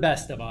happens to the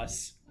best of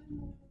us.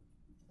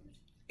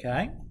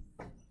 Okay?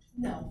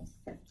 No,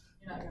 you're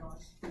not going to.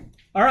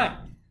 All right.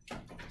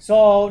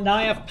 So now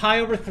I have pi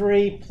over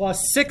 3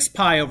 plus 6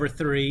 pi over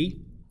 3.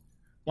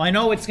 Well, I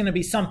know it's going to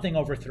be something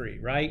over 3,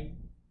 right?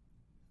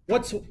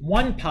 What's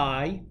 1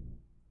 pi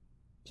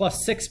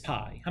plus 6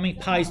 pi? How many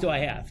pi's do I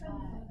have?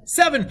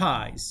 7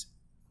 pi's.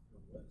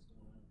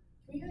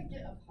 We gotta get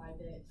a pie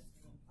day at the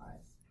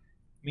pies.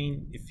 I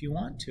mean, if you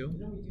want to.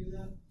 Didn't we do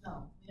that?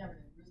 No, we never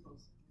did. We're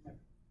supposed to. We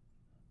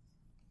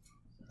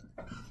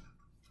never.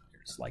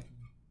 There's like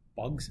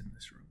bugs in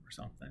this room or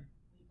something.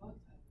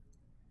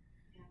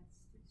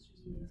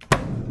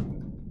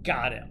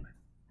 Got him.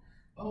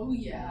 Oh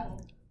yeah.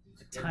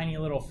 A tiny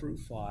little fruit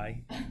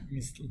fly.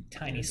 This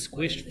tiny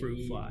squished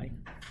fruit fly.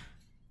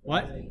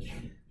 What? Put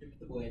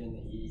the blade in the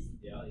E.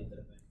 yeah, I'll eat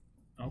that thing.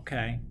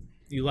 Okay.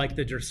 You like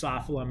the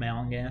Drosophila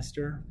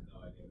melanogaster?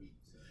 No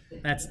idea.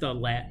 That's the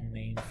Latin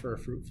name for a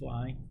fruit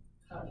fly.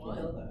 How do you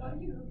know that?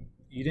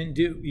 You didn't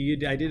do.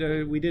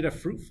 We did a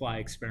fruit fly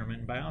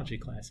experiment in biology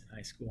class in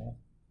high school.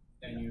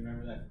 And you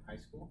remember that from high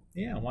school?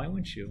 Yeah, why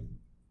wouldn't you?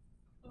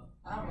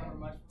 I don't remember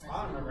much.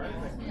 I don't remember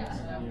anything.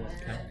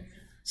 Yeah.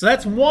 So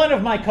that's one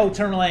of my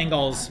coterminal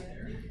angles.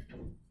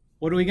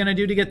 What are we going to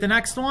do to get the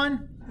next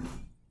one?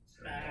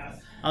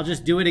 I'll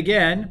just do it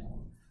again.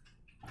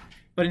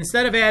 But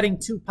instead of adding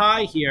 2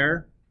 pi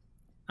here,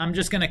 I'm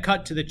just going to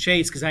cut to the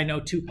chase because I know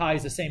 2 pi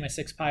is the same as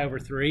 6 pi over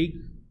 3.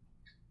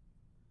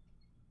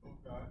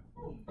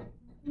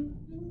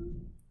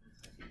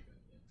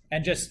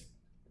 And just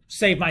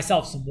save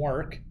myself some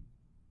work,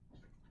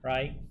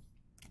 right?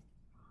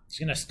 Just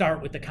going to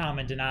start with the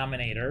common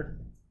denominator.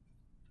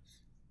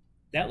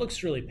 That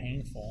looks really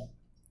painful,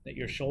 that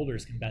your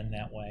shoulders can bend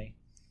that way.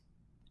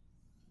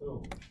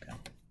 Oh. Okay.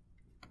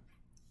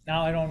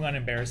 Now I don't want to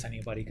embarrass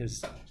anybody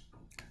because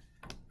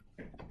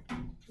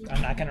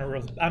I'm not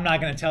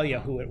gonna tell you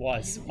who it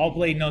was. All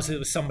Blade knows it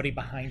was somebody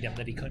behind him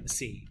that he couldn't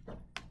see.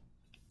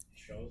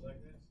 Shows like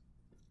this?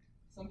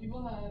 Some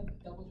people have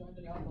double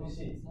jointed elbows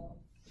see. and stuff.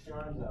 Put your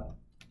arms out.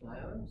 My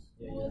arms?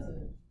 Who was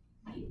it?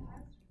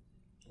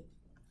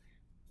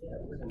 Yeah,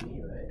 it wasn't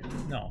me, right?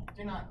 No.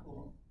 You're not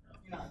cool.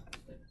 You're not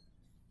cool.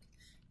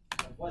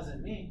 It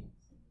wasn't me.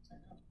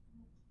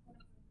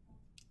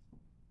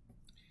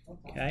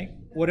 Okay.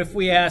 What if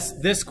we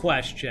ask this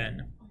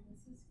question?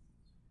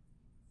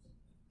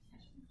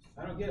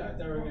 I don't get it. I thought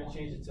we were going to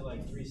change it to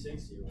like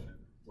 360 or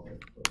whatever.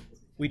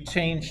 We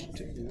changed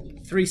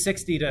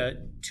 360 to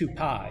 2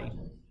 pi.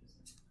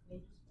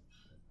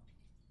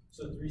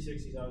 So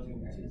 360 is always going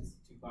to be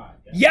 2 pi.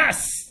 Yeah?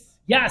 Yes!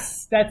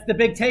 Yes, that's the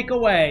big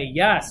takeaway.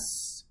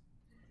 Yes.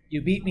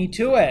 You beat me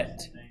to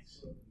it.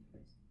 Thanks.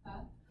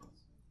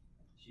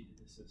 She did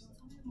the system.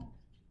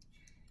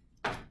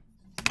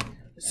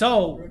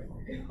 So,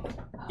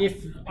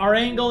 if our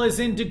angle is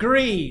in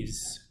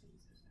degrees,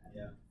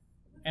 Yeah.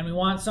 and we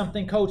want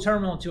something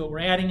coterminal to it, we're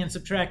adding and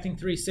subtracting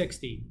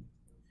 360.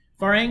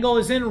 If our angle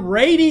is in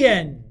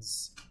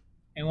radians,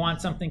 and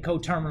want something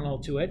coterminal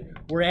to it,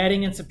 we're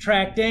adding and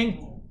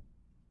subtracting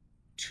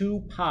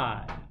 2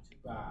 pi.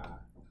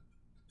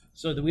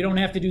 So that we don't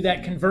have to do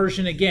that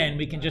conversion again.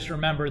 We can just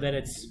remember that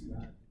it's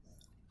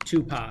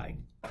 2 pi.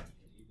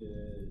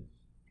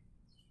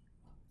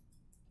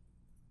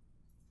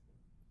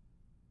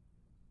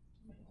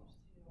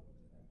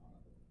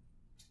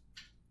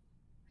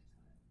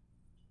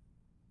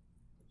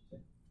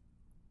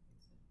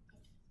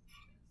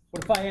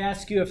 What if I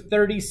ask you if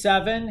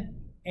 37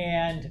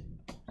 and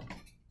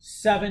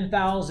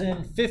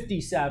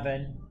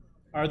 7,057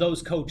 are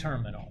those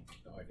coterminal?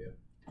 No idea.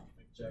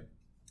 Check.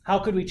 How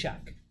could we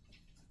check?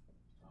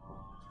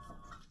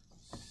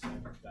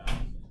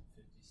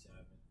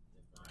 7,057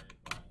 divided by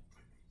 360.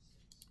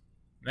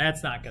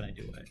 That's not going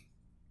to do it.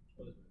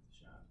 What is with the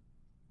shot?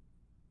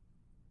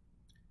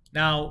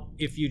 Now,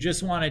 if you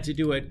just wanted to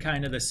do it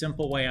kind of the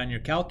simple way on your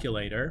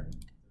calculator,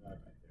 Divided by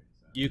 37.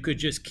 you could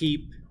just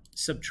keep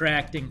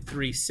subtracting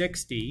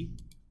 360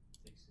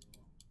 Is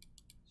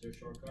there a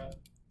shortcut?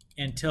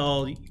 and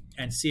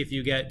see if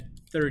you get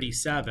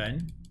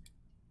 37.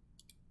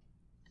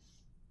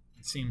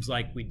 It seems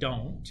like we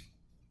don't,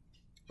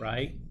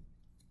 right?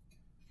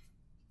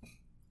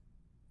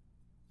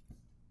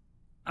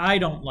 I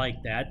don't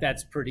like that.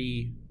 That's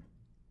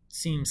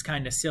seems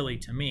kind of silly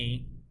to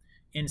me.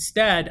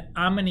 Instead,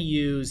 I'm going to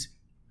use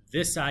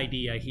this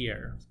idea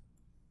here.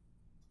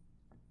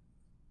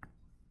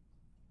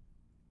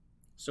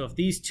 So if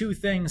these two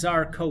things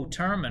are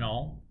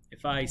coterminal,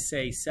 if I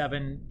say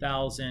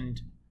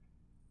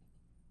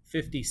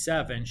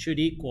 7,057 should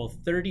equal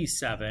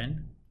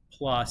 37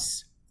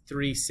 plus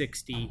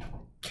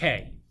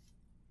 360k.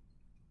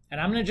 And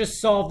I'm going to just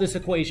solve this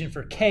equation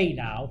for k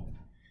now.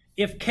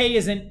 If k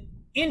is an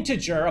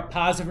integer, a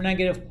positive or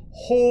negative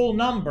whole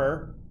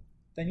number,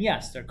 then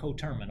yes, they're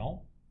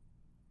coterminal.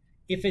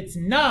 If it's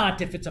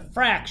not, if it's a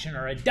fraction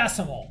or a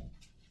decimal,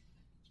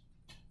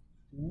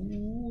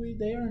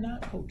 they are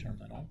not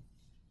coterminal.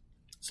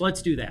 So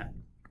let's do that.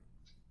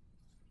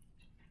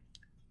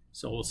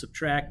 So we'll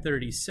subtract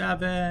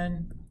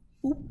 37.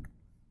 Oop.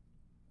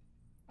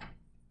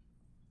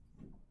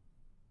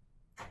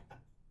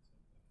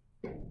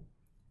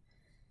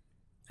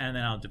 And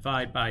then I'll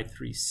divide by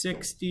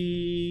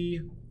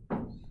 360.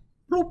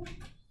 Boop.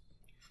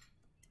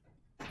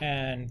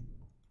 And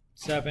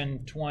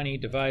 720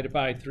 divided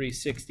by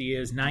 360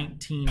 is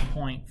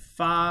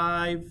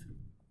 19.5.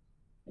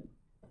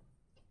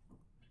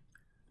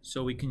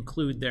 So we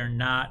conclude they're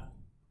not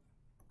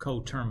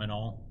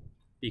coterminal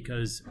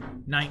because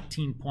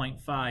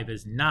 19.5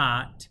 is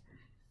not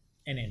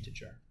an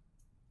integer.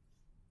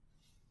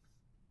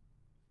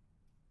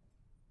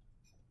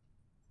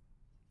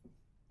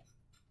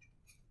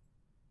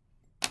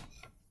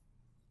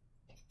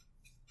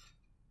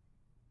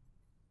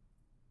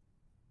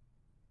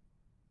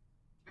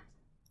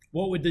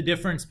 What would the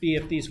difference be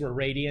if these were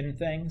radian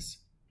things?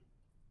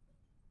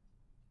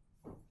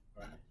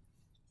 Right.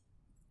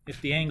 If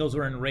the angles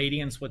were in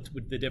radians, what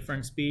would the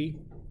difference be?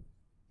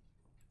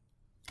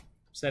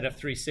 Instead of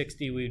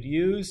 360, we would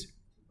use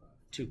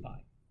 2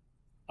 pi.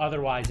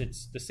 Otherwise,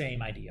 it's the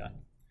same idea.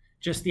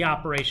 Just the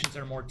operations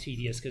are more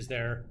tedious because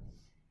they're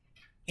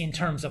in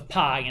terms of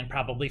pi and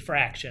probably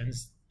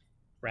fractions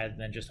rather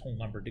than just whole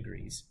number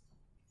degrees.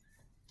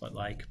 But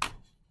like,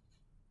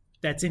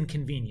 that's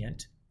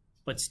inconvenient,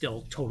 but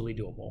still totally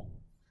doable.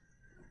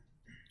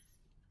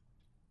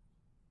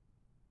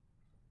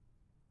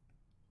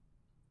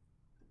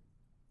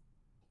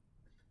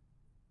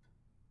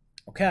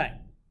 Okay.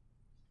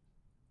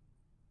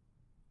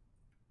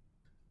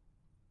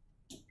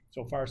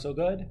 So far, so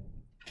good?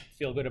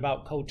 Feel good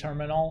about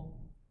coterminal?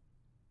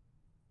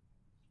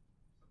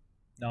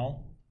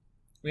 No?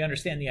 We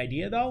understand the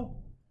idea, though?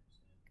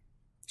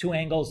 Two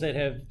angles that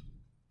have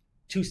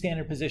two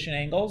standard position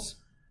angles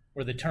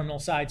where the terminal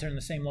sides are in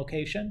the same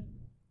location.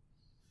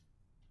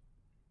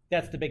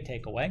 That's the big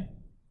takeaway.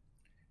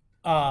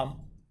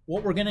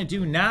 What we're going to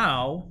do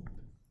now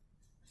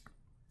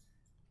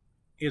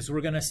is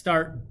we're going to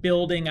start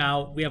building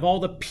out, we have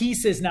all the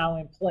pieces now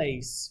in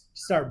place,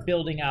 start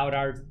building out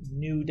our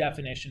new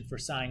definition for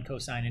sine,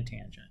 cosine, and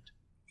tangent.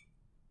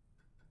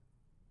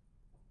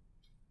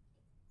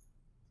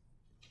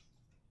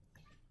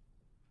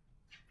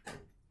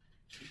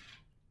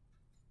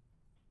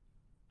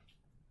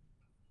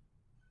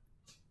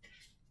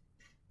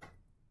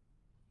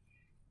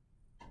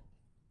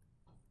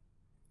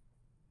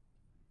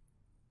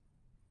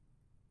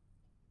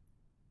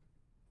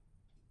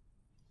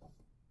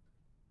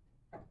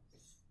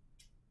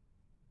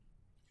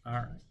 All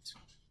right.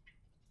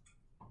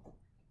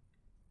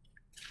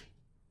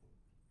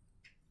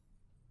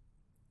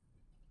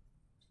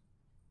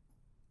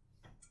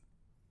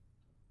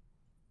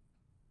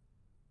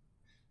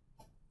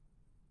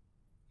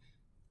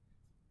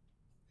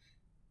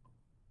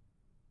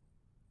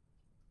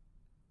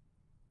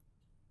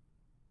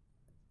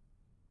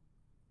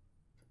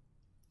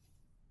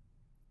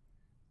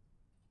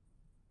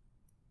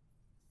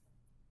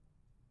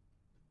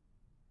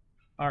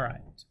 All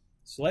right,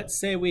 so let's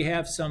say we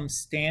have some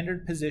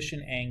standard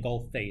position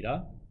angle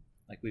theta,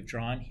 like we've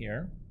drawn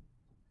here,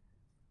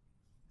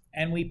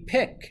 and we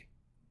pick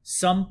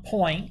some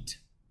point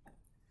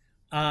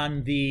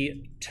on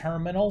the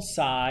terminal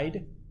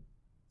side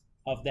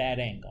of that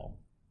angle.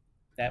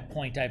 That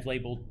point I've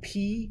labeled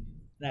P,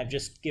 and I've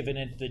just given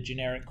it the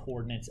generic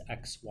coordinates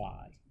x,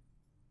 y.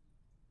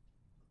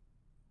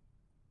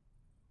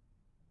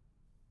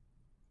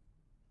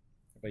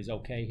 Everybody's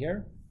okay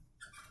here?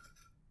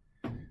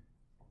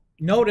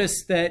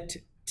 Notice that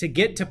to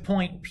get to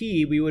point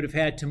P, we would have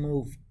had to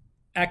move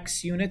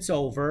x units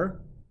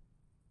over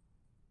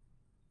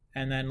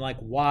and then like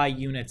y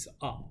units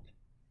up.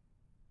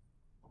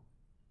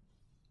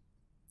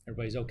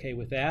 Everybody's okay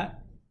with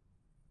that?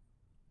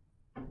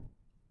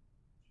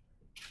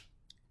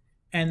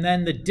 And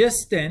then the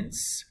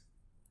distance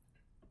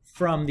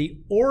from the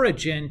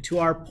origin to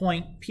our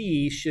point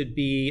P should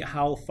be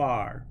how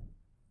far?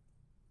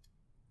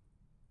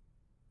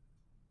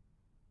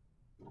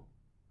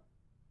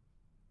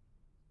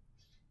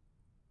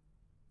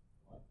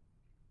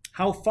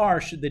 How far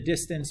should the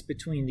distance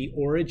between the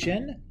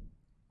origin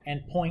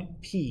and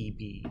point P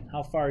be?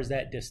 How far is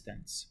that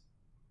distance?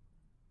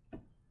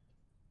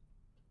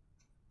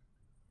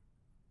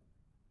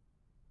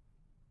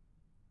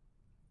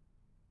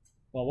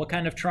 Well, what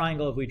kind of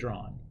triangle have we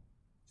drawn?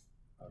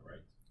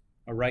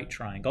 A right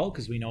triangle,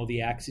 because we know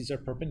the axes are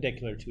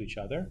perpendicular to each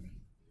other.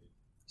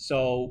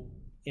 So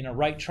in a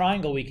right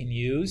triangle, we can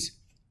use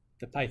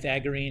the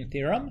Pythagorean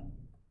theorem.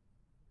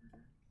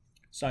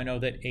 So I know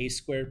that a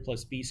squared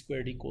plus b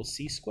squared equals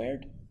c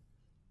squared.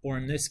 Or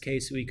in this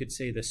case, we could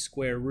say the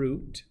square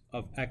root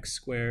of x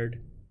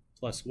squared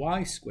plus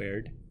y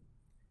squared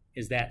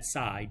is that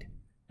side.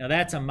 Now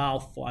that's a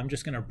mouthful. I'm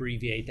just going to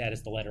abbreviate that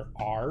as the letter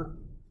r.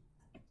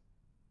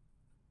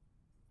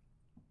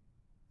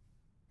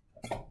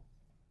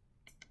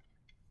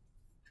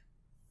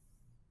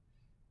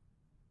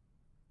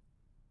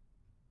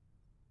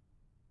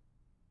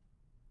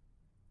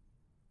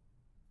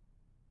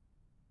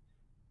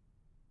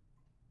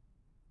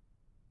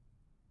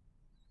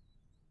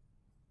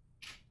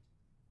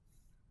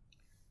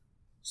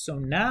 So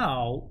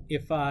now,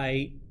 if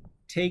I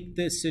take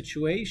this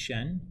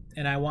situation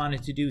and I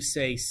wanted to do,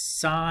 say,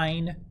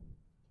 sine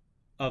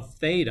of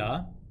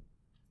theta,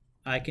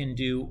 I can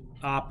do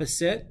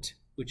opposite,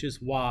 which is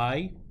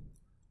y,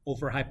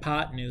 over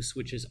hypotenuse,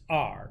 which is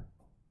r.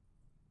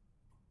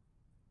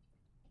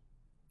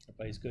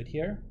 Everybody's good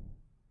here?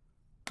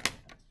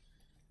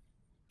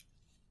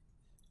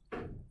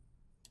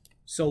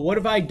 So what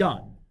have I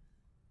done?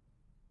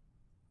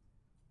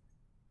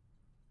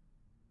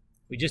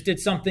 We just did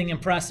something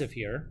impressive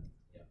here.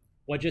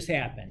 What just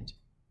happened?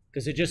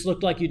 Because it just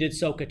looked like you did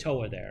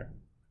SOHCAHTOA there.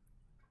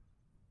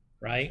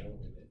 Right?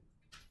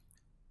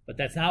 But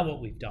that's not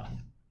what we've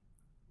done.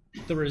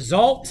 The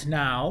result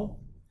now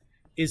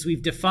is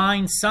we've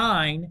defined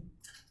sine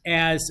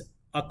as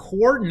a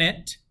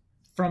coordinate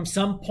from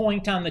some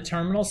point on the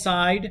terminal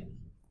side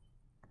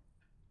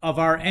of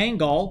our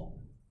angle,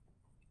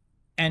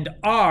 and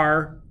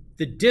r,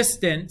 the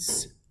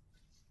distance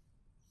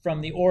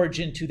from the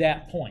origin to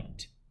that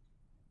point.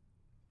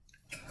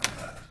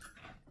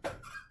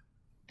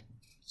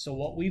 So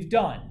what we've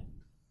done,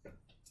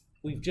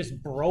 we've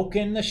just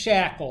broken the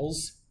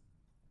shackles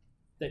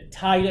that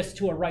tied us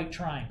to a right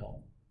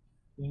triangle.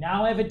 We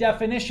now have a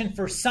definition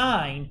for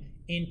sine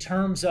in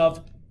terms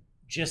of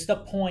just a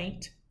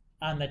point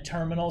on the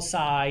terminal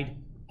side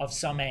of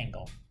some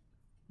angle.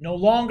 No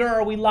longer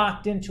are we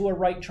locked into a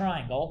right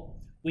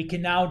triangle. We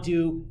can now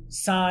do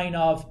sine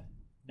of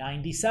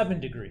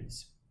 97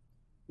 degrees.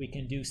 We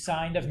can do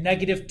sine of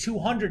negative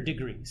 200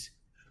 degrees.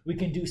 We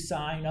can do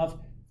sine of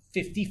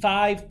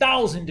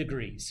 55,000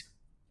 degrees,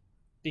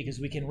 because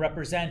we can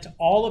represent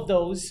all of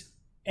those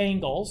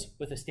angles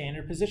with a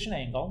standard position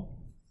angle,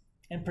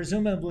 and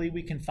presumably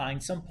we can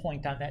find some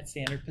point on that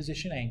standard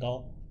position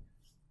angle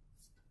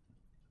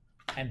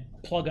and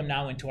plug them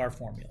now into our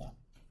formula.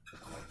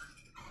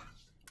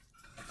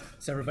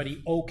 Is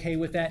everybody okay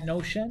with that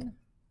notion?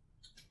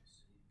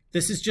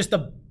 This is just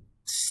a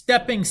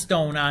stepping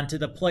stone onto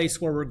the place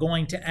where we're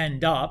going to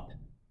end up.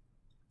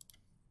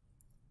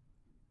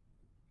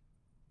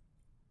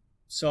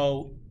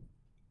 So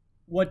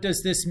what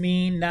does this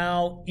mean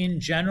now in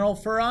general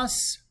for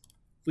us?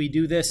 If we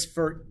do this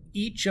for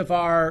each of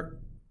our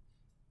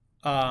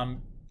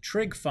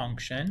trig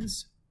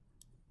functions,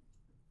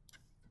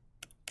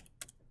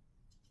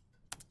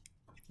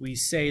 we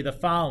say the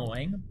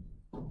following.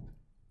 Well,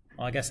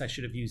 I guess I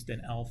should have used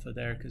an alpha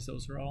there because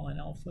those are all in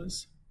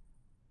alphas.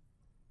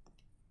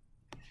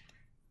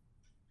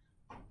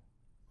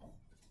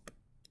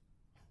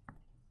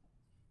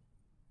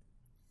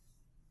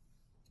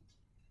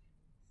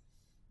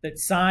 That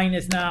sine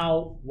is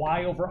now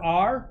y over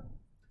r,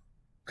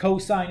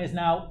 cosine is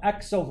now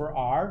x over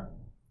r,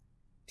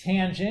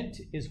 tangent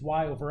is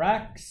y over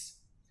x,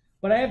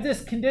 but I have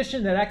this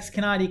condition that x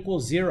cannot equal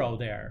 0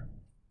 there.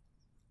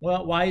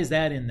 Well, why is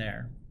that in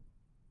there?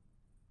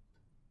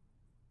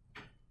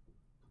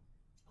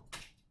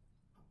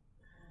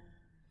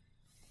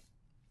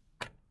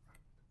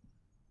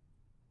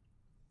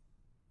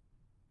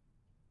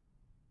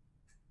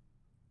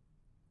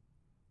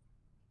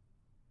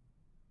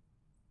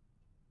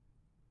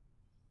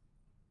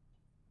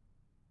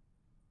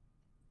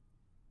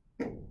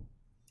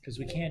 Because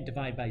we can't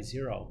divide by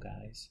 0,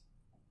 guys.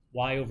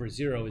 Y over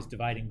 0 is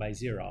dividing by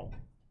 0.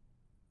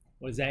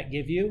 What does that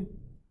give you?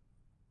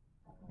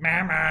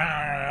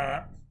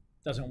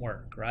 Doesn't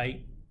work,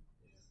 right?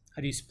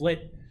 How do you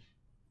split,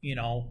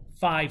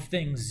 5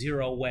 things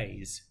 0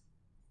 ways?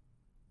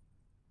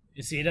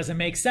 You see, it doesn't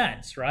make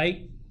sense,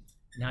 right?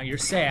 Now you're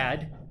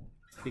sad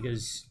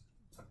because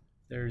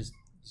there's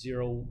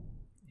 0,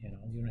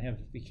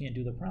 we can't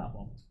do the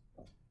problem.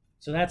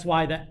 So that's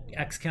why that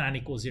x cannot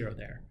equal 0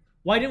 there.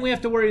 Why didn't we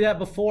have to worry that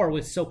before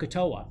with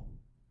SOHCAHTOA?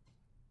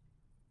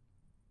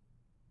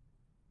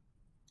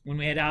 When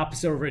we had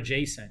opposite over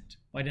adjacent,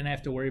 why didn't I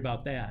have to worry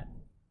about that?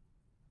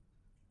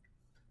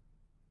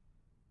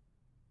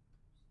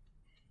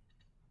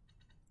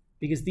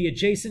 Because the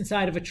adjacent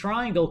side of a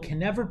triangle can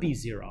never be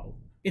 0.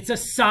 It's a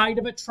side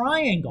of a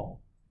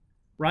triangle,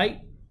 right?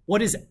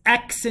 What is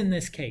x in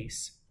this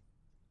case?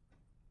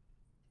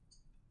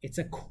 It's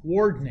a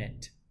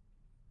coordinate.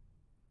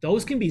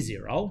 Those can be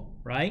 0,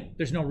 right?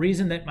 There's no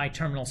reason that my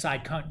terminal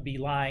side can't be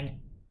lying,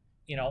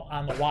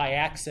 on the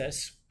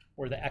y-axis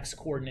where the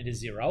x-coordinate is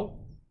 0.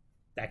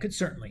 That could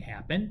certainly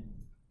happen.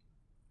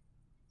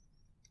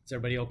 Is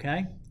everybody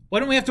okay? Why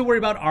don't we have to worry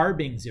about r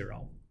being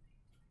 0?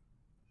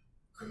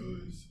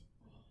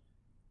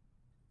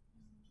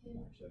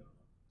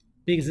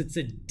 Because it's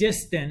a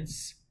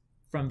distance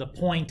from the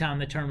point on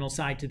the terminal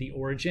side to the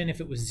origin.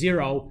 If it was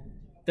 0,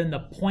 then the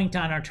point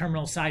on our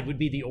terminal side would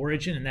be the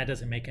origin, and that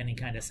doesn't make any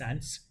kind of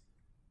sense.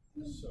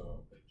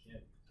 So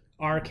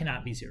R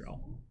cannot be 0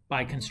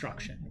 by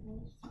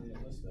construction.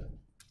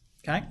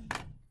 Okay?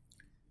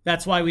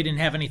 That's why we didn't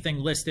have anything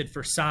listed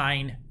for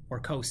sine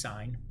or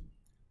cosine.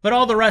 But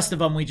all the rest of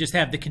them, we just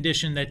have the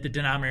condition that the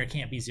denominator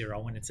can't be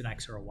 0 when it's an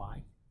x or a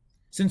y.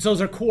 Since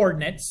those are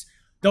coordinates,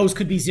 those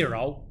could be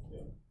 0.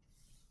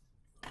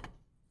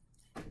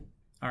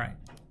 All right,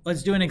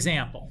 let's do an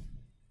example.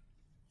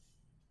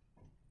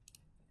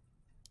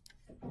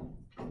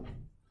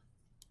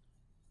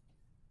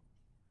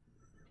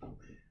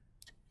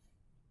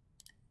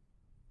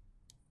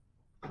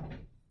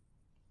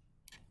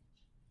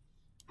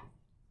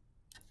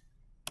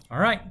 All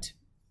right,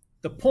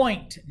 the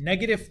point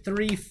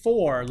 -3,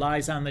 4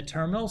 lies on the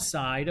terminal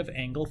side of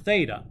angle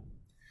theta.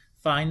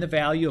 Find the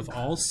value of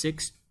all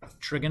 6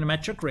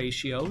 trigonometric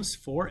ratios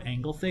for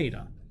angle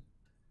theta.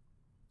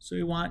 So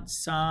we want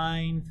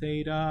sine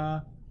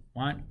theta,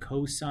 want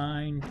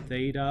cosine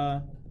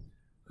theta,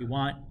 we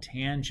want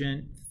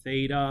tangent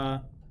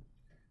theta,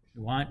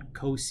 we want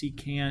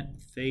cosecant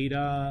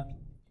theta,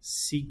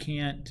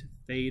 secant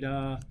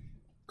theta,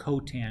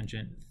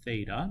 cotangent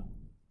theta.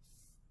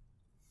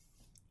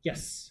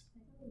 Yes,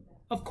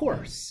 of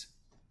course.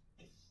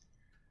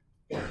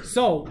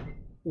 So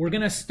we're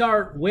going to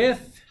start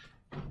with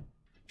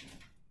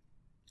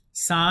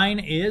sine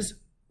is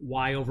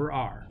y over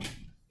r.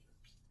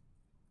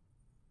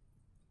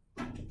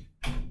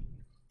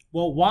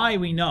 Well, y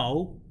we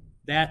know,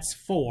 that's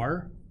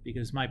 4,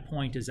 because my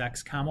point is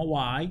x comma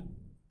y.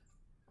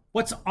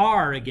 What's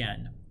r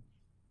again?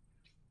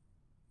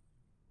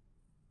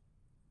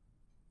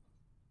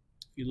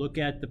 If you look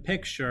at the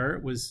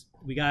picture,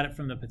 we got it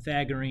from the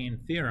Pythagorean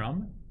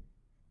theorem.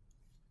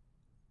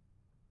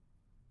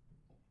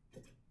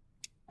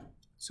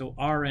 So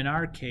r in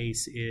our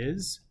case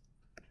is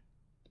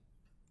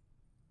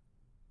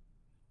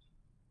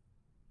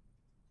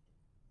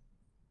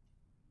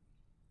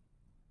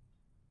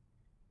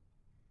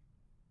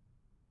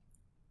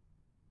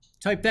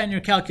type that in your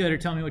calculator,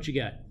 tell me what you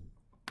get.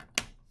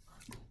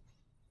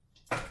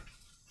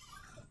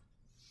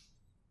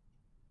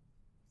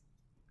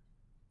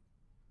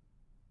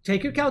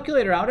 Take your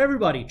calculator out,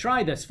 everybody.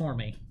 Try this for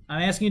me.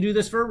 I'm asking you to do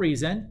this for a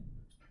reason.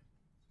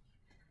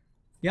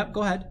 Yep,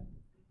 go ahead.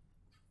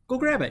 Go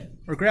grab it.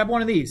 Or grab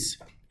one of these,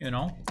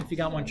 if you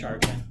got one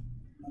charging.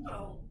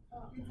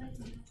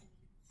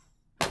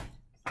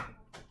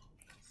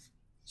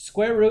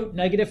 Square root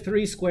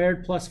 -3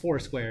 squared plus 4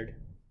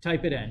 squared.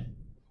 Type it in.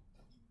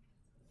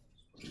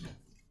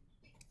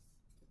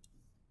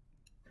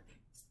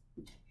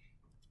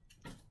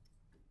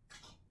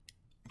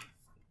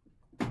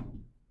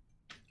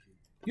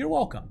 You're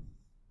welcome.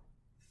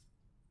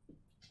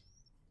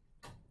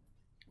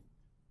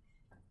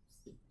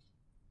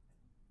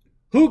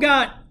 Who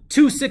got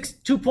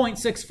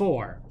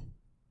 2.64?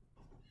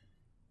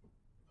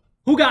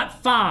 Who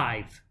got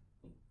 5?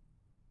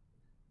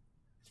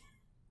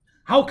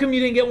 How come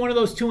you didn't get one of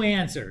those 2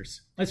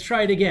 answers? Let's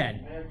try it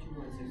again.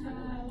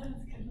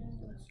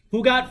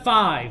 Who got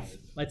 5?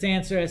 Let's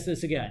answer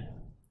this again.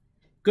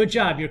 Good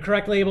job. You're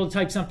correctly able to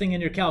type something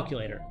in your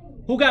calculator.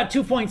 Who got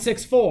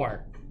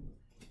 2.64?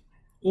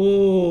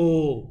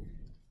 Ooh.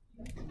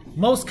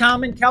 Most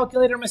common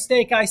calculator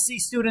mistake I see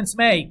students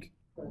make.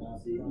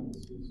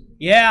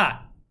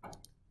 Yeah.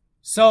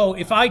 So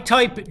if I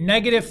type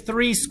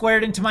 -3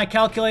 squared into my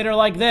calculator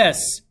like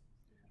this,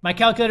 my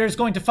calculator is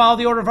going to follow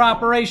the order of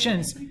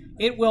operations.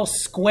 It will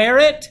square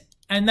it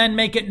and then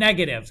make it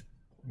negative.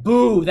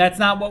 Boo, that's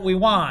not what we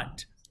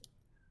want.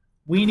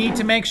 We need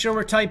to make sure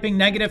we're typing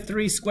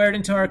 -3 squared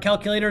into our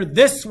calculator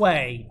this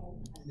way.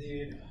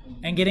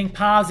 and getting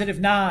positive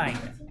 9.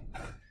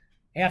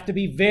 You have to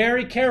be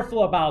very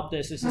careful about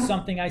this. This is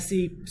something I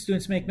see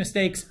students make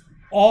mistakes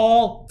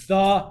all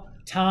the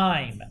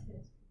time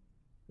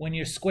when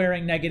you're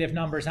squaring negative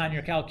numbers on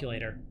your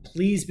calculator.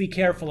 Please be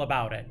careful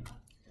about it.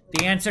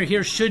 The answer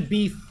here should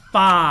be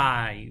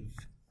 5.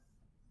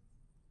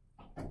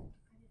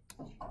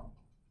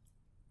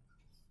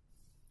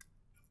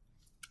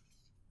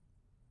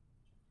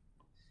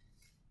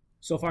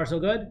 So far, so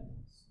good?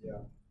 Yeah.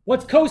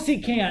 What's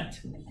cosecant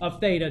of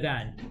theta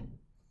then?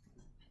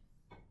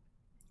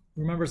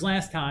 Remembers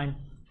last time.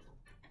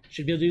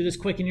 Should be able to do this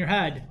quick in your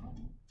head.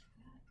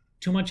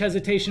 Too much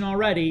hesitation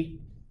already.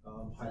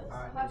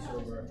 Hypotenuse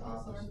over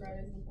opposite.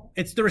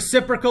 It's the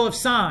reciprocal of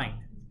sine.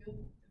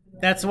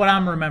 That's what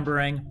I'm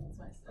remembering.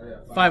 Oh,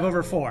 yeah, 5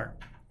 over 4.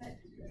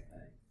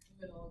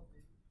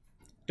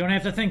 Don't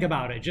have to think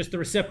about it. Just the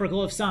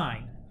reciprocal of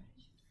sine.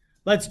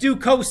 Let's do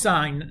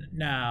cosine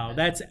now.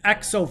 That's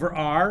x over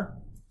r.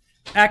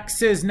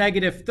 X is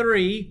negative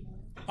 3.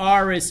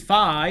 R is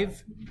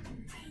 5.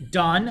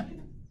 Done.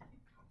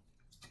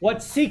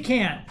 What's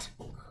secant?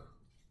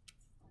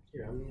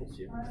 Here, I'm going to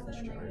see if it's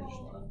discharged.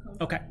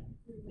 Okay.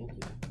 Thank you.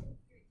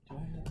 Do I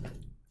have...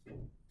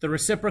 The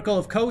reciprocal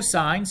of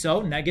cosine,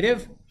 so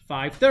negative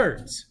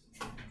 5/3.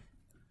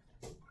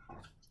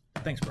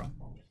 Thanks, bro.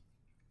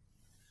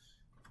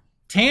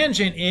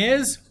 Tangent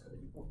is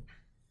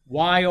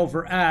y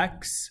over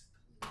x.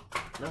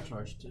 Not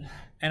charged.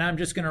 And I'm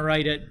just going to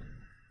write it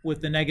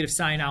with the negative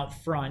sign out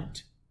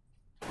front.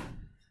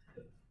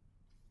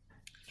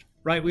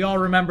 Right, we all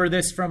remember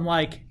this from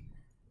like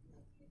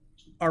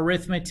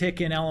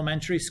arithmetic in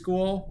elementary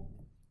school.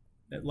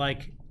 That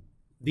like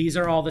these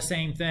are all the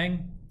same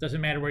thing. Doesn't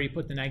matter where you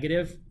put the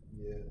negative.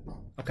 Yeah.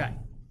 Okay.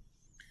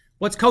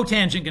 What's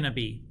cotangent going to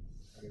be?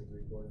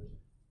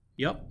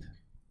 Yep.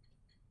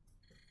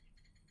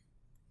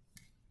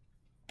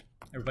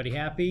 Everybody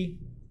happy?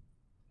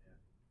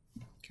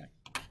 Okay.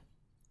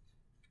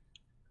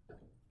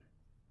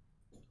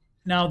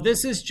 Now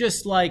this is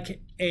just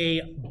like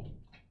a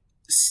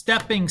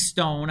stepping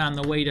stone on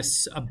the way to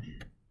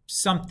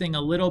something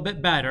a little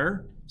bit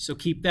better. So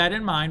keep that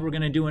in mind. We're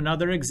going to do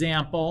another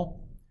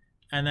example,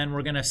 and then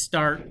we're going to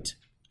start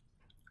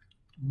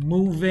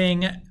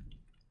moving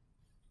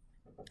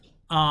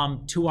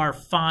to our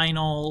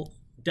final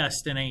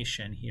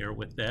destination here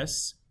with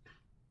this.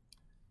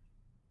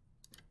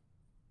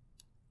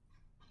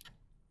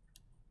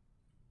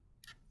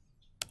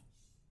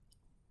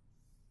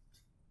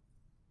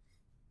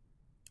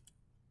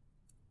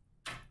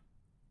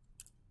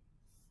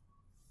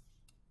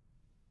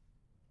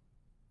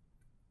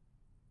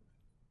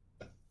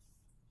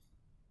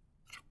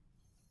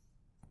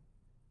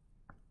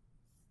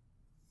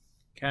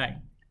 Okay,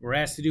 we're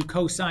asked to do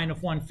cosine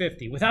of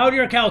 150 without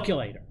your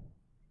calculator.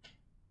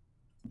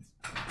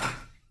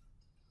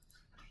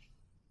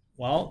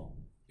 Well,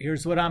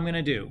 here's what I'm going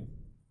to do.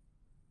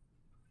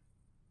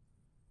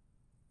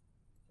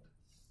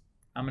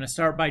 I'm going to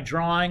start by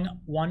drawing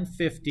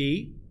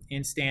 150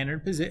 in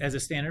as a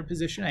standard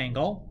position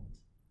angle.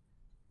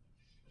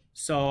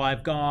 So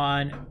I've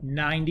gone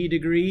 90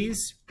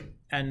 degrees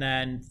and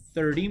then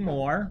 30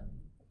 more.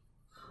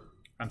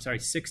 I'm sorry,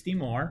 60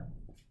 more.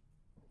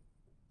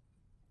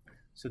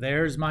 So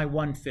there's my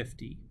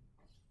 150.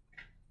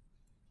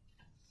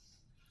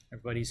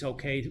 Everybody's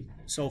okay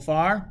so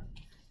far?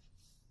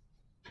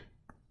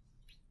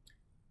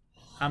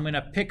 I'm going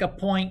to pick a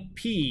point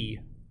P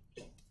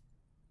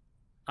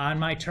on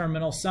my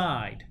terminal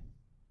side.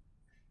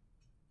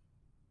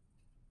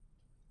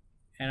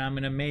 And I'm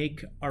going to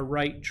make a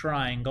right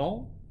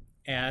triangle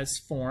as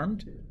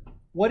formed.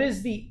 What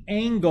does the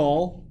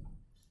angle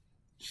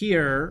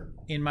here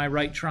in my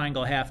right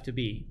triangle have to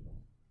be?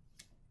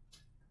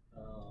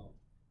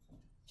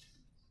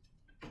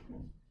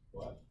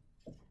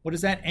 What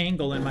does that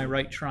angle in my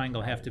right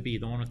triangle have to be,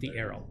 the one with the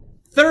arrow?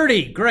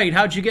 30. Great.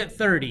 How'd you get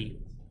 30?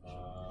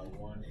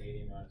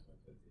 180 minus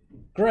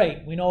 150.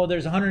 Great. We know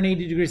there's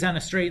 180 degrees on a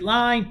straight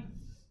line.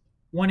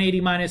 180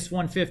 minus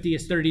 150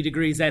 is 30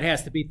 degrees. That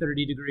has to be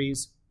 30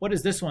 degrees. What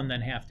does this one then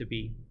have to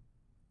be?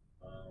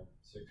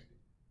 60.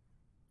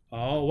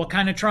 Oh, what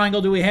kind of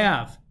triangle do we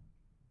have?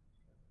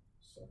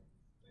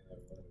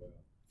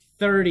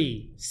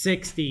 30,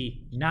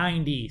 60,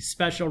 90,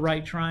 special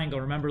right triangle.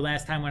 Remember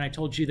last time when I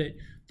told you that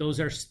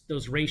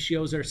those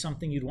ratios are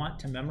something you'd want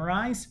to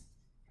memorize?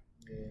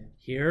 Yeah.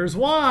 Here's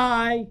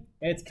why.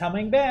 It's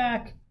coming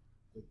back.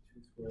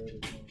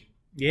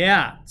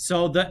 Yeah,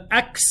 so the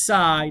x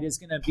side is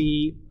going to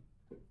be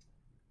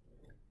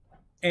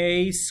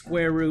a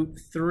square root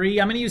 3.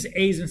 I'm going to use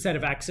a's instead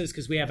of x's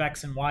because we have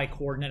x and y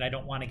coordinate. I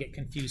don't want to get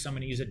confused, so I'm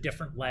going to use a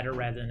different letter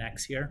rather than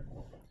x here.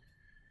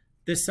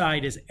 This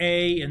side is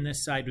a, and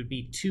this side would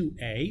be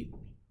 2a.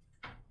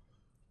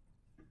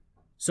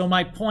 So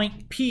my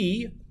point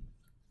P,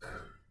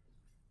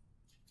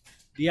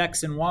 the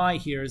x and y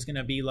here is going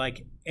to be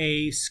like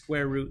a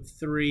square root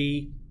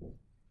 3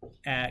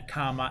 at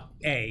comma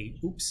a.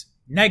 Oops,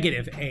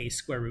 negative a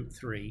square root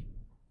 3.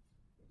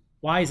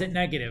 Why is it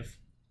negative?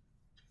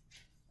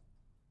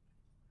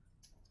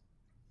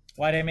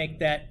 Why did I make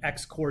that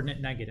x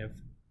coordinate negative?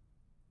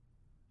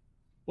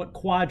 What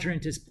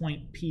quadrant is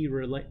point P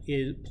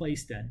is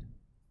placed in?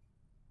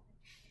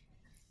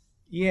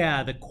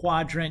 Yeah, the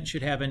quadrant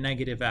should have a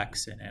negative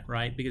x in it,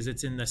 right? Because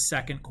it's in the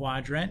second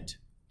quadrant.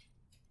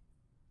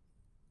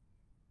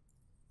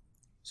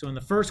 So in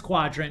the first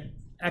quadrant,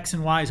 x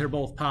and y's are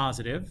both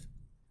positive.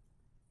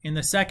 In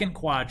the second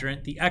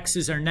quadrant, the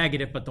x's are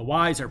negative, but the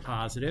y's are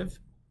positive.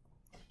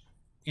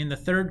 In the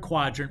third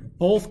quadrant,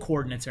 both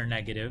coordinates are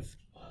negative.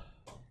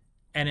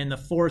 And in the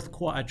fourth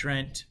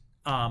quadrant,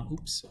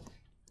 oops,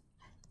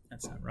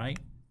 that's not right.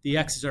 The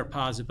x's are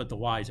positive, but the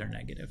y's are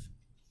negative.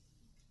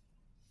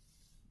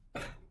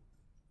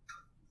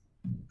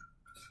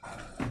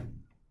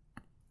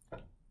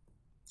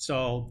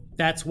 So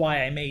that's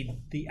why I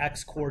made the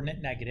x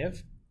coordinate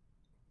negative.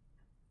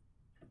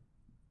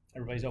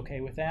 Everybody's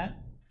okay with that?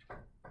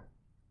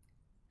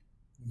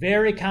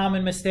 Very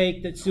common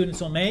mistake that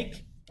students will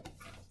make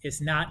is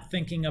not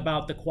thinking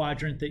about the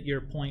quadrant that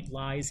your point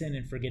lies in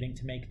and forgetting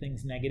to make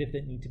things negative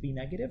that need to be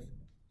negative.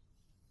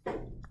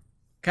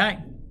 Okay,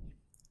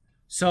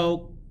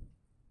 so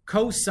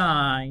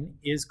cosine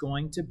is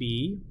going to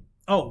be,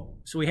 oh,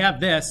 so we have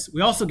this.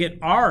 We also get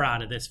r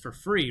out of this for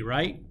free,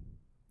 right?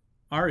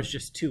 R is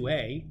just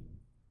 2a.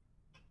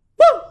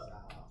 Woo!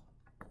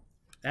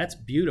 That's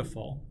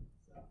beautiful.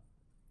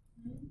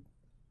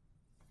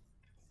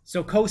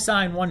 So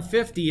cosine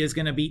 150 is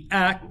going to be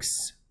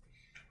x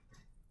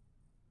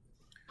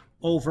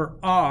over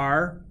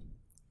r,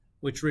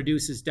 which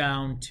reduces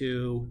down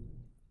to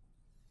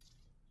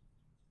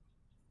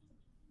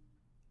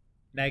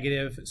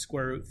negative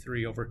square root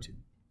 3 over 2.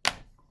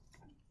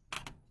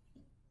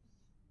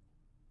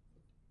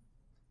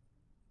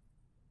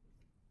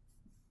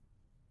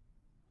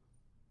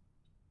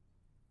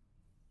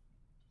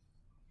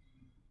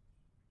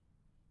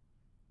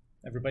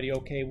 Everybody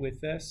okay with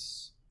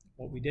this?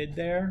 What we did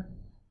there?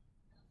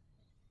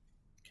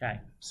 Okay,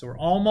 so we're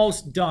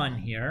almost done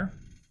here.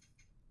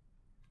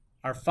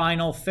 Our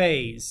final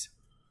phase.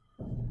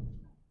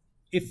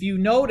 If you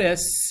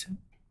notice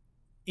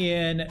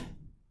in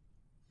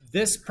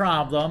this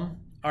problem,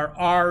 our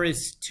r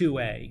is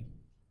 2a.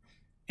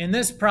 In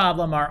this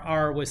problem, our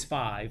r was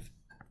 5.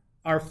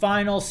 Our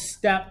final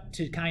step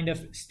to kind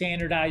of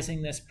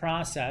standardizing this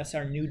process,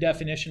 our new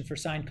definition for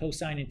sine,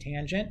 cosine, and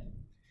tangent,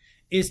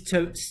 is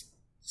to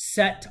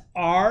set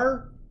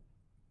r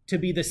to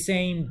be the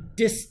same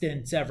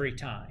distance every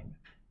time.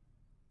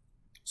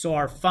 So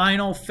our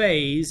final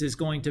phase is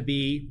going to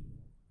be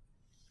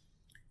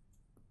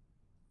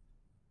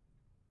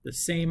the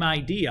same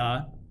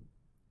idea,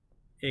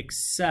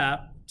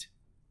 except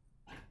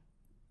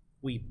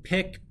we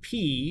pick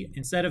P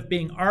instead of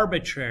being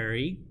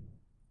arbitrary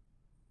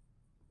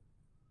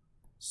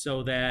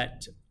so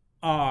that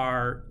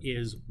R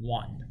is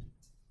 1.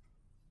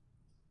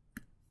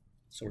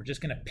 So we're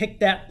just going to pick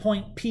that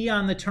point P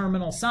on the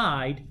terminal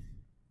side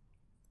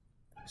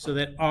so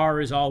that R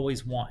is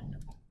always 1.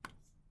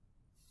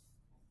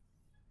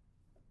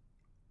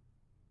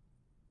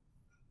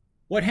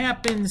 What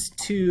happens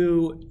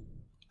to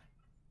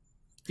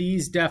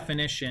these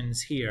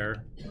definitions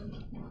here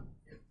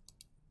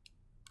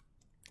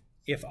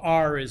if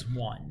R is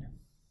 1?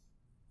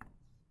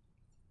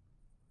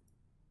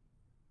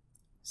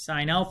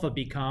 Sine alpha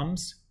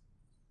becomes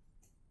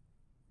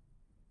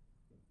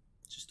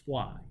just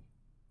y.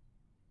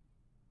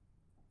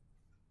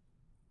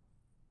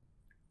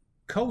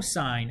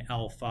 Cosine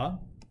alpha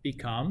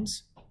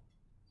becomes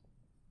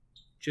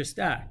just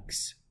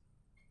x.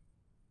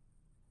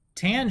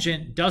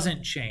 Tangent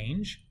doesn't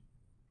change.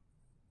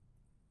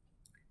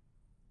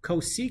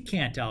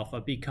 Cosecant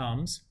alpha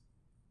becomes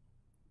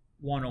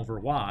 1 over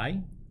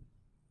y.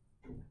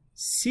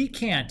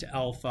 Secant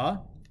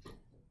alpha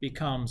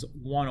becomes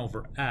 1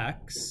 over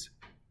x.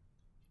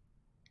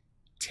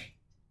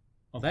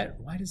 Well,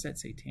 why does that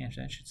say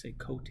tangent? That should say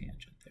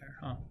cotangent there,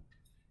 huh?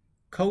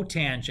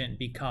 Cotangent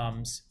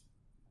becomes,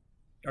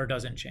 or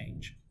doesn't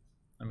change.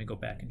 Let me go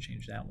back and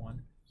change that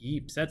one.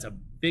 Yeeps, that's a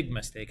big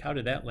mistake. How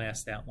did that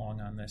last that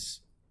long on this?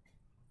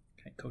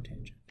 Okay,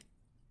 cotangent.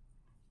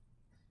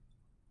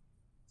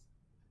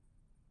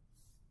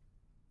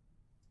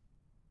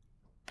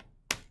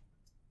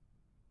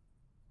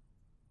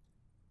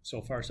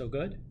 So far, so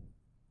good?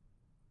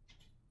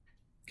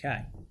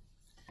 Okay.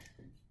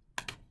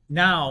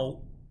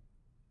 Now,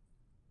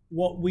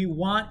 what we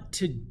want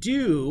to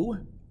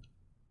do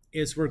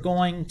is we're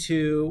going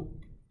to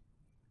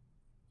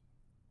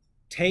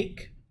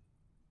take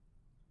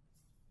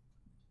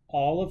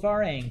all of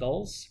our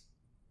angles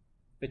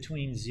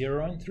between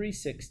 0 and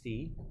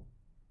 360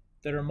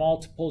 that are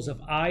multiples of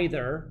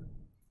either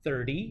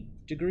 30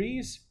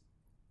 degrees,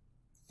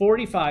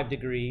 45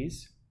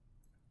 degrees,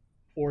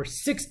 or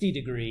 60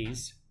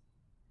 degrees,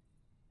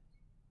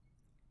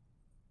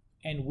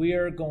 and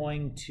we're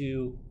going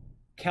to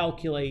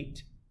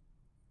calculate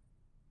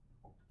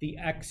the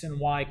x and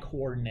y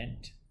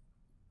coordinate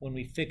when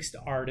we fixed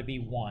r to be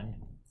 1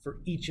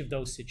 for each of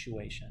those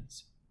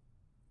situations.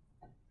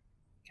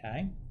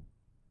 Okay?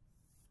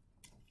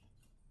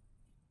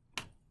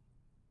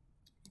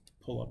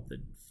 pull up the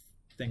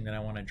thing that I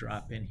want to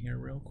drop in here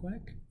real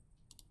quick.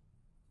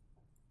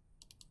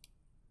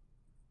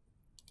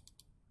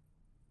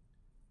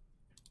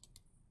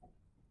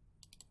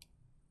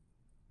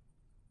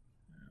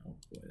 Oh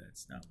boy,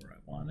 that's not where I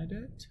wanted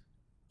it.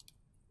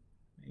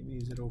 Maybe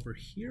is it over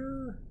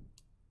here?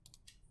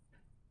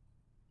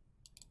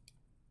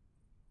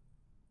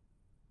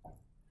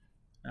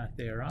 Not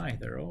there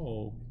either.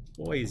 Oh,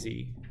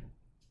 Boise.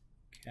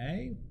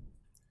 Okay.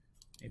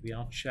 Maybe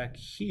I'll check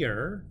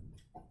here.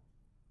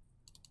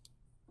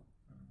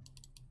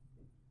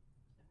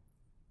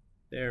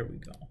 There we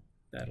go.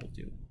 That'll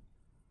do.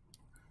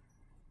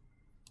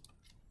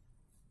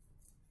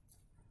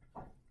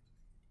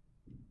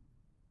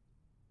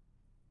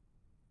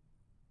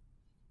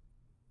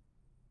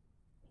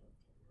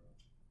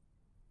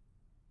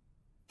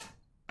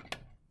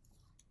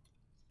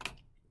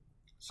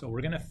 So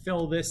we're going to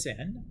fill this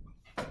in.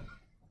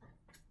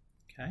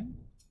 Okay.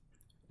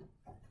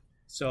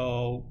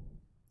 So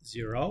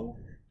 0,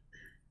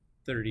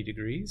 30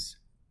 degrees,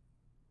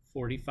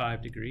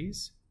 45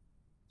 degrees,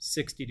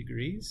 60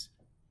 degrees,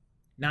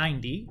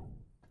 90,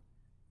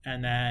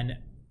 and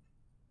then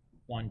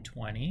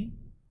 120,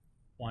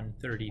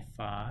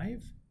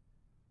 135,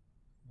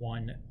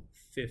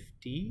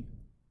 150,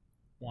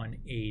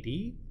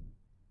 180,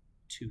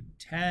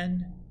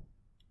 210,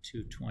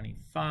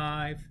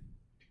 225,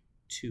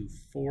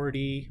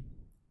 240,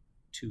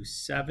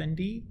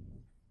 270,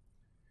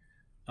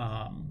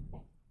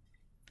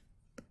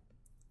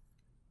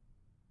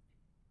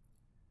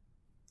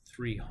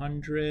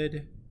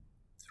 300,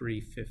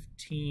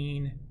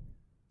 315,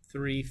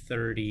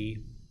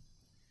 330,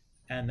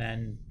 and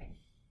then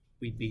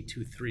we'd be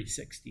to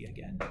 360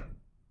 again,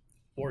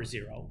 or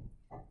 0.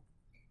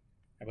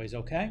 Everybody's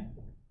okay?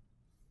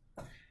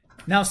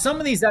 Now, some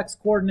of these x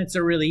coordinates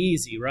are really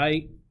easy,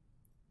 right?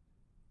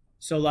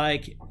 So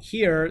like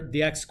here,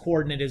 the x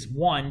coordinate is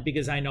 1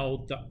 because I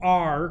know the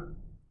r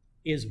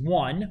is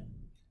 1,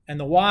 and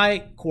the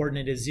y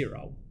coordinate is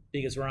 0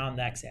 because we're on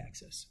the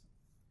x-axis.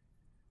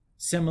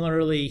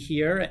 Similarly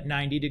here at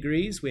 90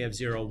 degrees, we have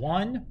 0,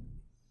 1.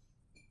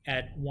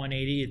 At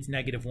 180, it's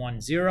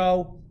 -1,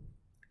 0.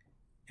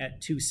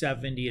 At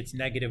 270, it's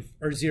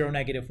 -0,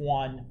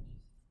 -1.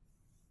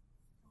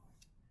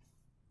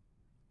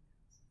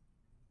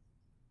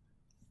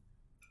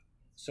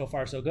 So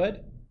far, so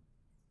good?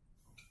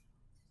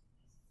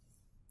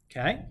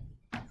 Okay.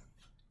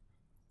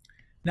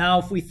 Now,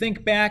 if we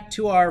think back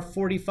to our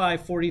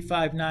 45,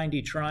 45,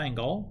 90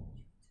 triangle,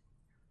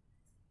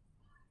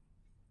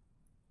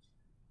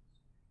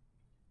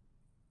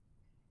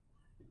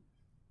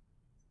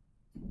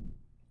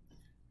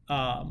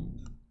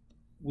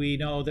 we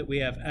know that we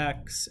have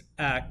x,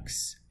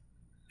 x,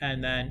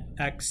 and then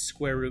x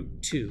square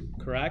root 2,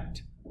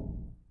 correct?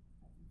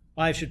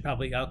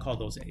 I'll call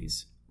those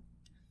a's.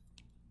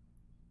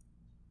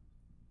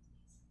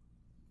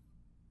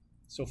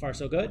 So far,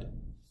 so good?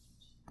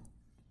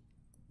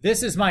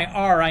 This is my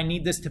r. I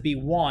need this to be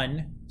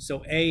 1.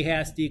 So a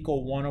has to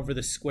equal 1 over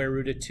the square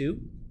root of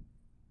 2.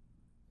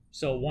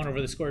 So 1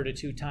 over the square root of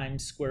 2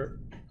 times square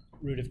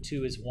root of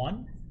 2 is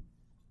 1.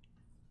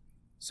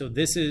 So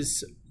this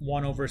is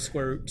 1 over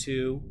square root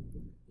 2.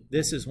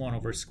 This is 1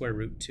 over square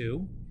root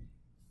 2.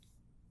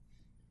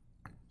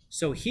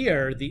 So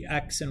here, the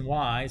x and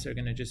y's are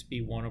going to just be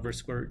 1 over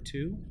square root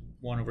 2,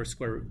 1 over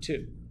square root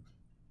 2.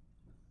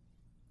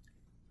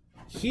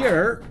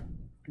 Here,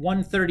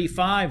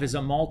 135 is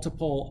a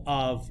multiple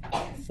of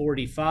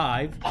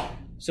 45.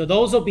 So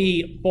those will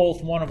be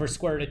both 1 over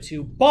square root of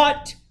 2.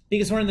 But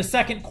because we're in the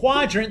second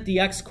quadrant, the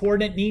x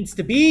coordinate needs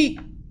to be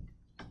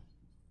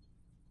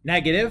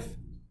negative.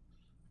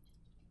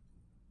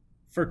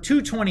 For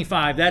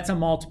 225, that's a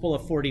multiple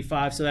of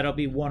 45, so that'll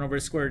be 1 over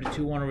the square root of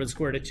 2, 1 over the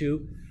square root of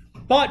 2.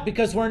 But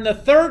because we're in the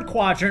third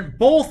quadrant,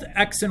 both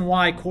x and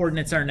y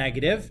coordinates are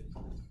negative.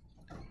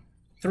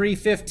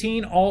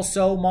 315,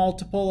 also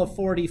multiple of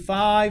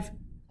 45,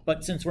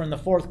 but since we're in the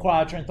fourth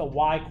quadrant, the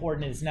y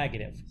coordinate is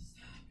negative.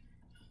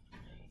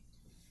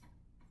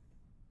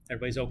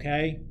 Everybody's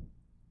okay?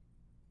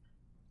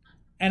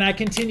 And I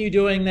continue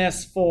doing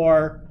this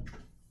for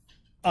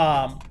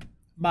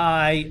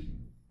my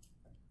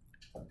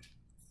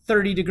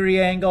 30-degree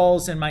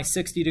angles and my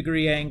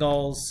 60-degree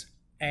angles,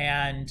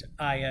 and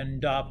I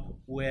end up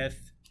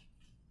with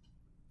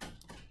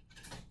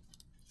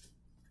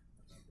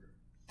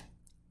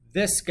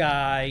this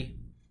guy,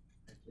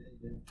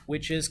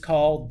 which is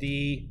called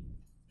the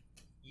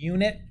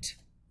unit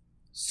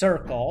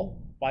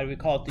circle. Why do we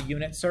call it the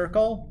unit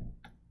circle?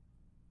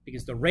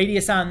 Because the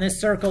radius on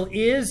this circle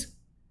is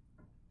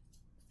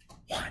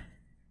 1.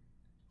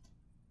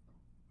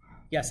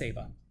 Yes,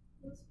 Ava?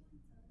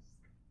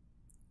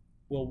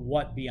 Will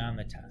what be on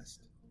the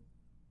test?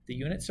 The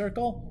unit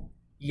circle?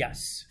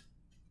 Yes.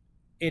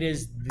 It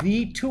is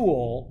the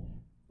tool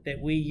that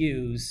we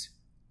use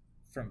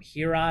from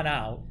here on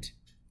out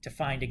to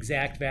find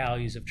exact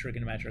values of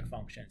trigonometric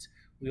functions.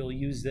 We will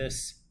use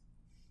this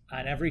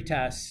on every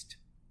test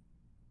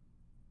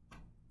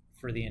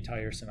for the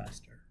entire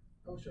semester.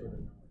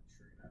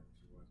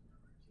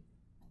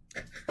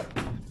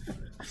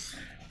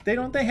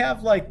 They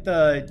have like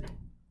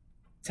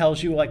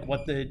tells you like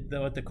what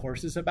the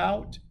course is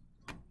about.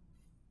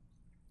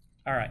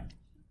 All right.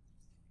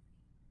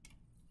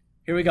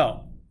 Here we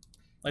go.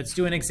 Let's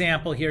do an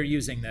example here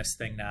using this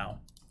thing now.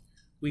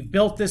 We've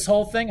built this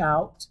whole thing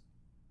out.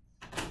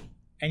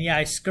 And yeah,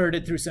 I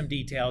skirted through some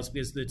details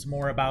because it's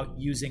more about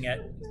using it.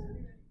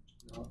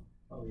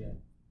 Oh, yeah.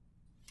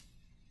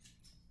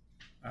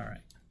 All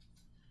right.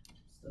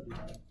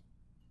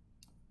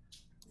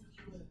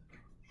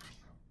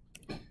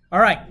 All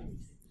right.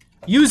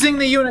 Using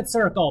the unit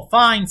circle,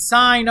 find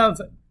sine of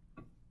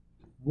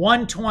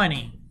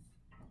 120.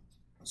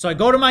 So I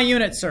go to my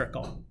unit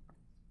circle.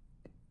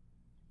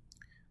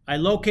 I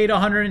locate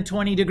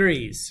 120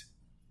 degrees.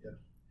 Yep.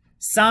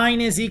 Sine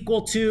is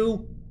equal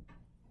to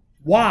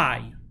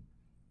y.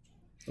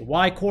 The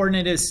y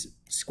coordinate is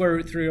square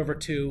root 3 over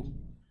 2.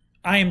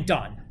 I am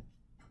done.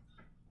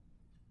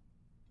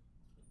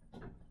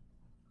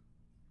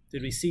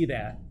 Did we see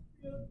that?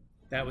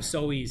 That was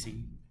so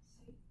easy.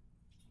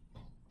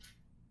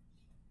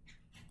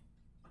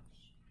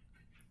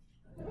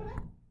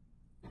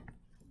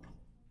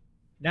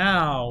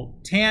 Now,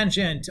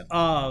 tangent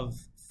of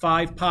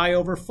 5 pi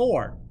over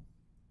 4.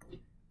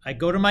 I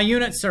go to my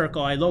unit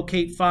circle. I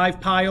locate 5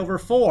 pi over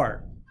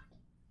 4.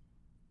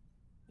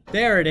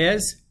 There it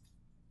is.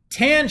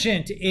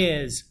 Tangent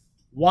is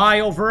y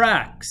over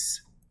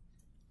x.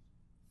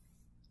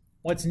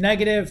 What's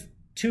negative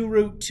 2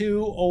 root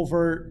 2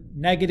 over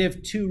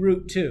negative 2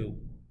 root 2?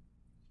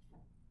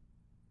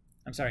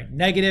 I'm sorry,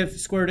 negative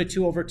square root of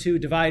 2 over 2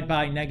 divided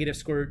by negative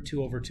square root of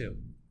 2 over 2.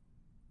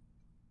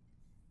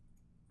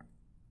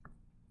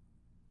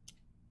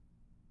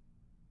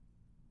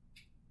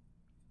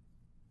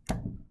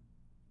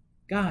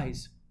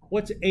 Guys,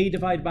 what's a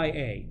divided by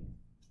a?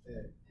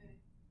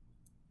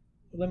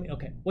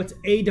 Okay. What's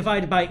a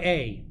divided by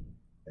a?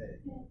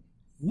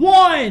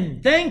 1!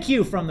 Thank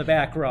you from the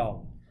back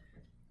row.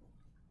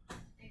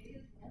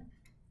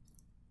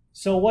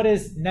 So what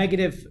is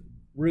negative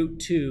root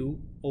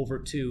 2 over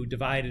 2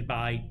 divided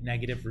by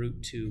negative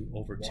root 2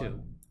 over 2?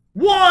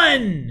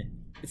 1!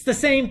 It's the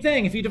same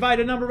thing. If you divide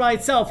a number by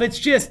itself, it's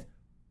just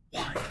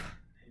 1.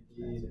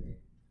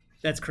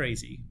 That's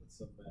crazy.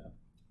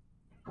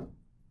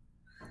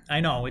 I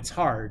know, it's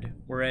hard.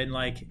 We're in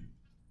like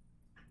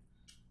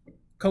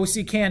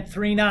cosecant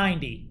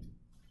 390.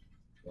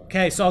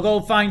 Okay, so I'll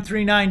go find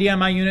 390 on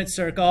my unit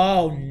circle.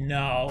 Oh,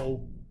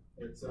 no.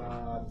 It's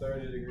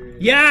 30 degrees.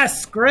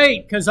 Yes,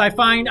 great, because I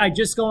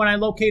just go and I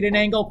locate an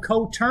angle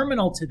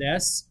coterminal to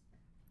this.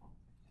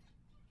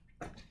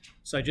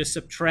 So I just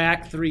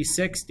subtract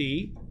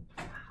 360.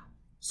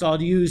 So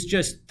I'll use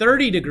just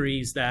 30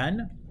 degrees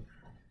then.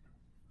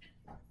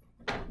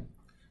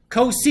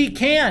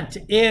 Cosecant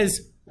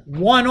is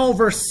 1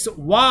 over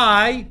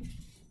y.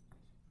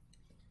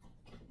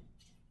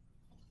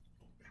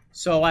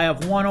 So I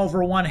have 1 over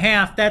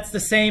 1/2. That's the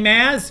same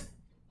as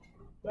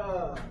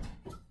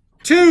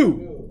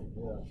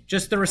 2.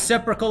 Just the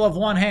reciprocal of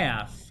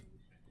 1/2.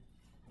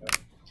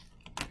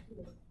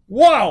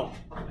 Whoa!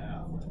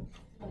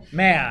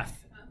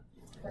 Math.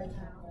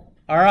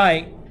 All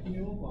right.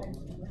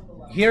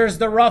 Here's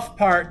the rough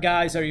part,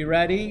 guys. Are you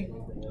ready?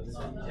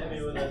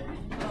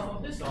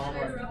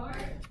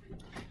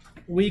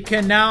 We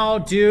can now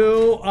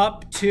do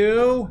up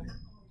to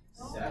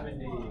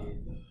 70.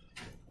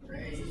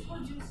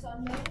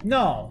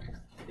 no,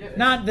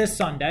 not this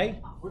Sunday.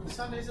 What the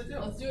Sundays are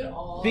doing? Let's do it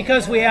all.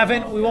 Because we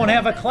won't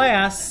have a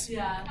class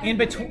in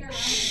between.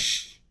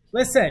 Shh.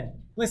 Listen,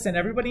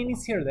 everybody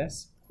needs to hear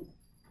this.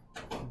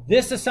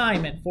 This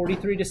assignment,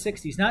 43 to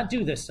 60, is not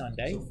due this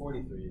Sunday. So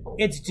 43.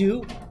 It's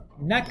due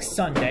next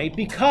Sunday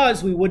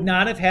because we would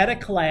not have had a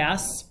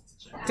class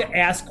to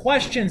ask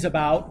questions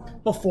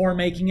about before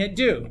making it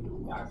due.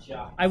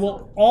 I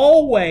will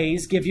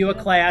always give you a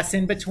class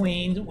in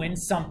between when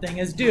something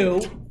is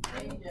due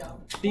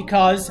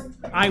because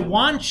I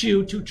want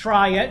you to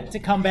try it, to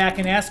come back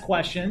and ask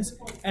questions,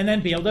 and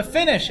then be able to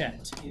finish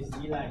it.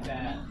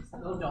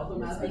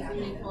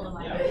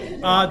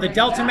 The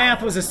Delta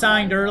Math was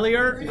assigned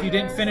earlier. If you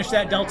didn't finish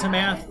that Delta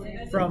Math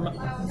from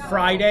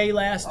Friday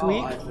last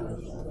week,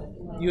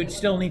 you would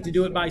still need to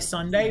do it by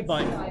Sunday,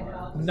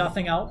 but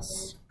nothing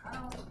else.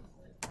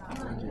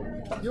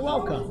 You're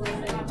welcome.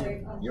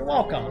 You're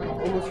welcome.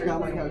 Almost forgot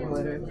my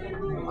calculator.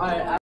 All right.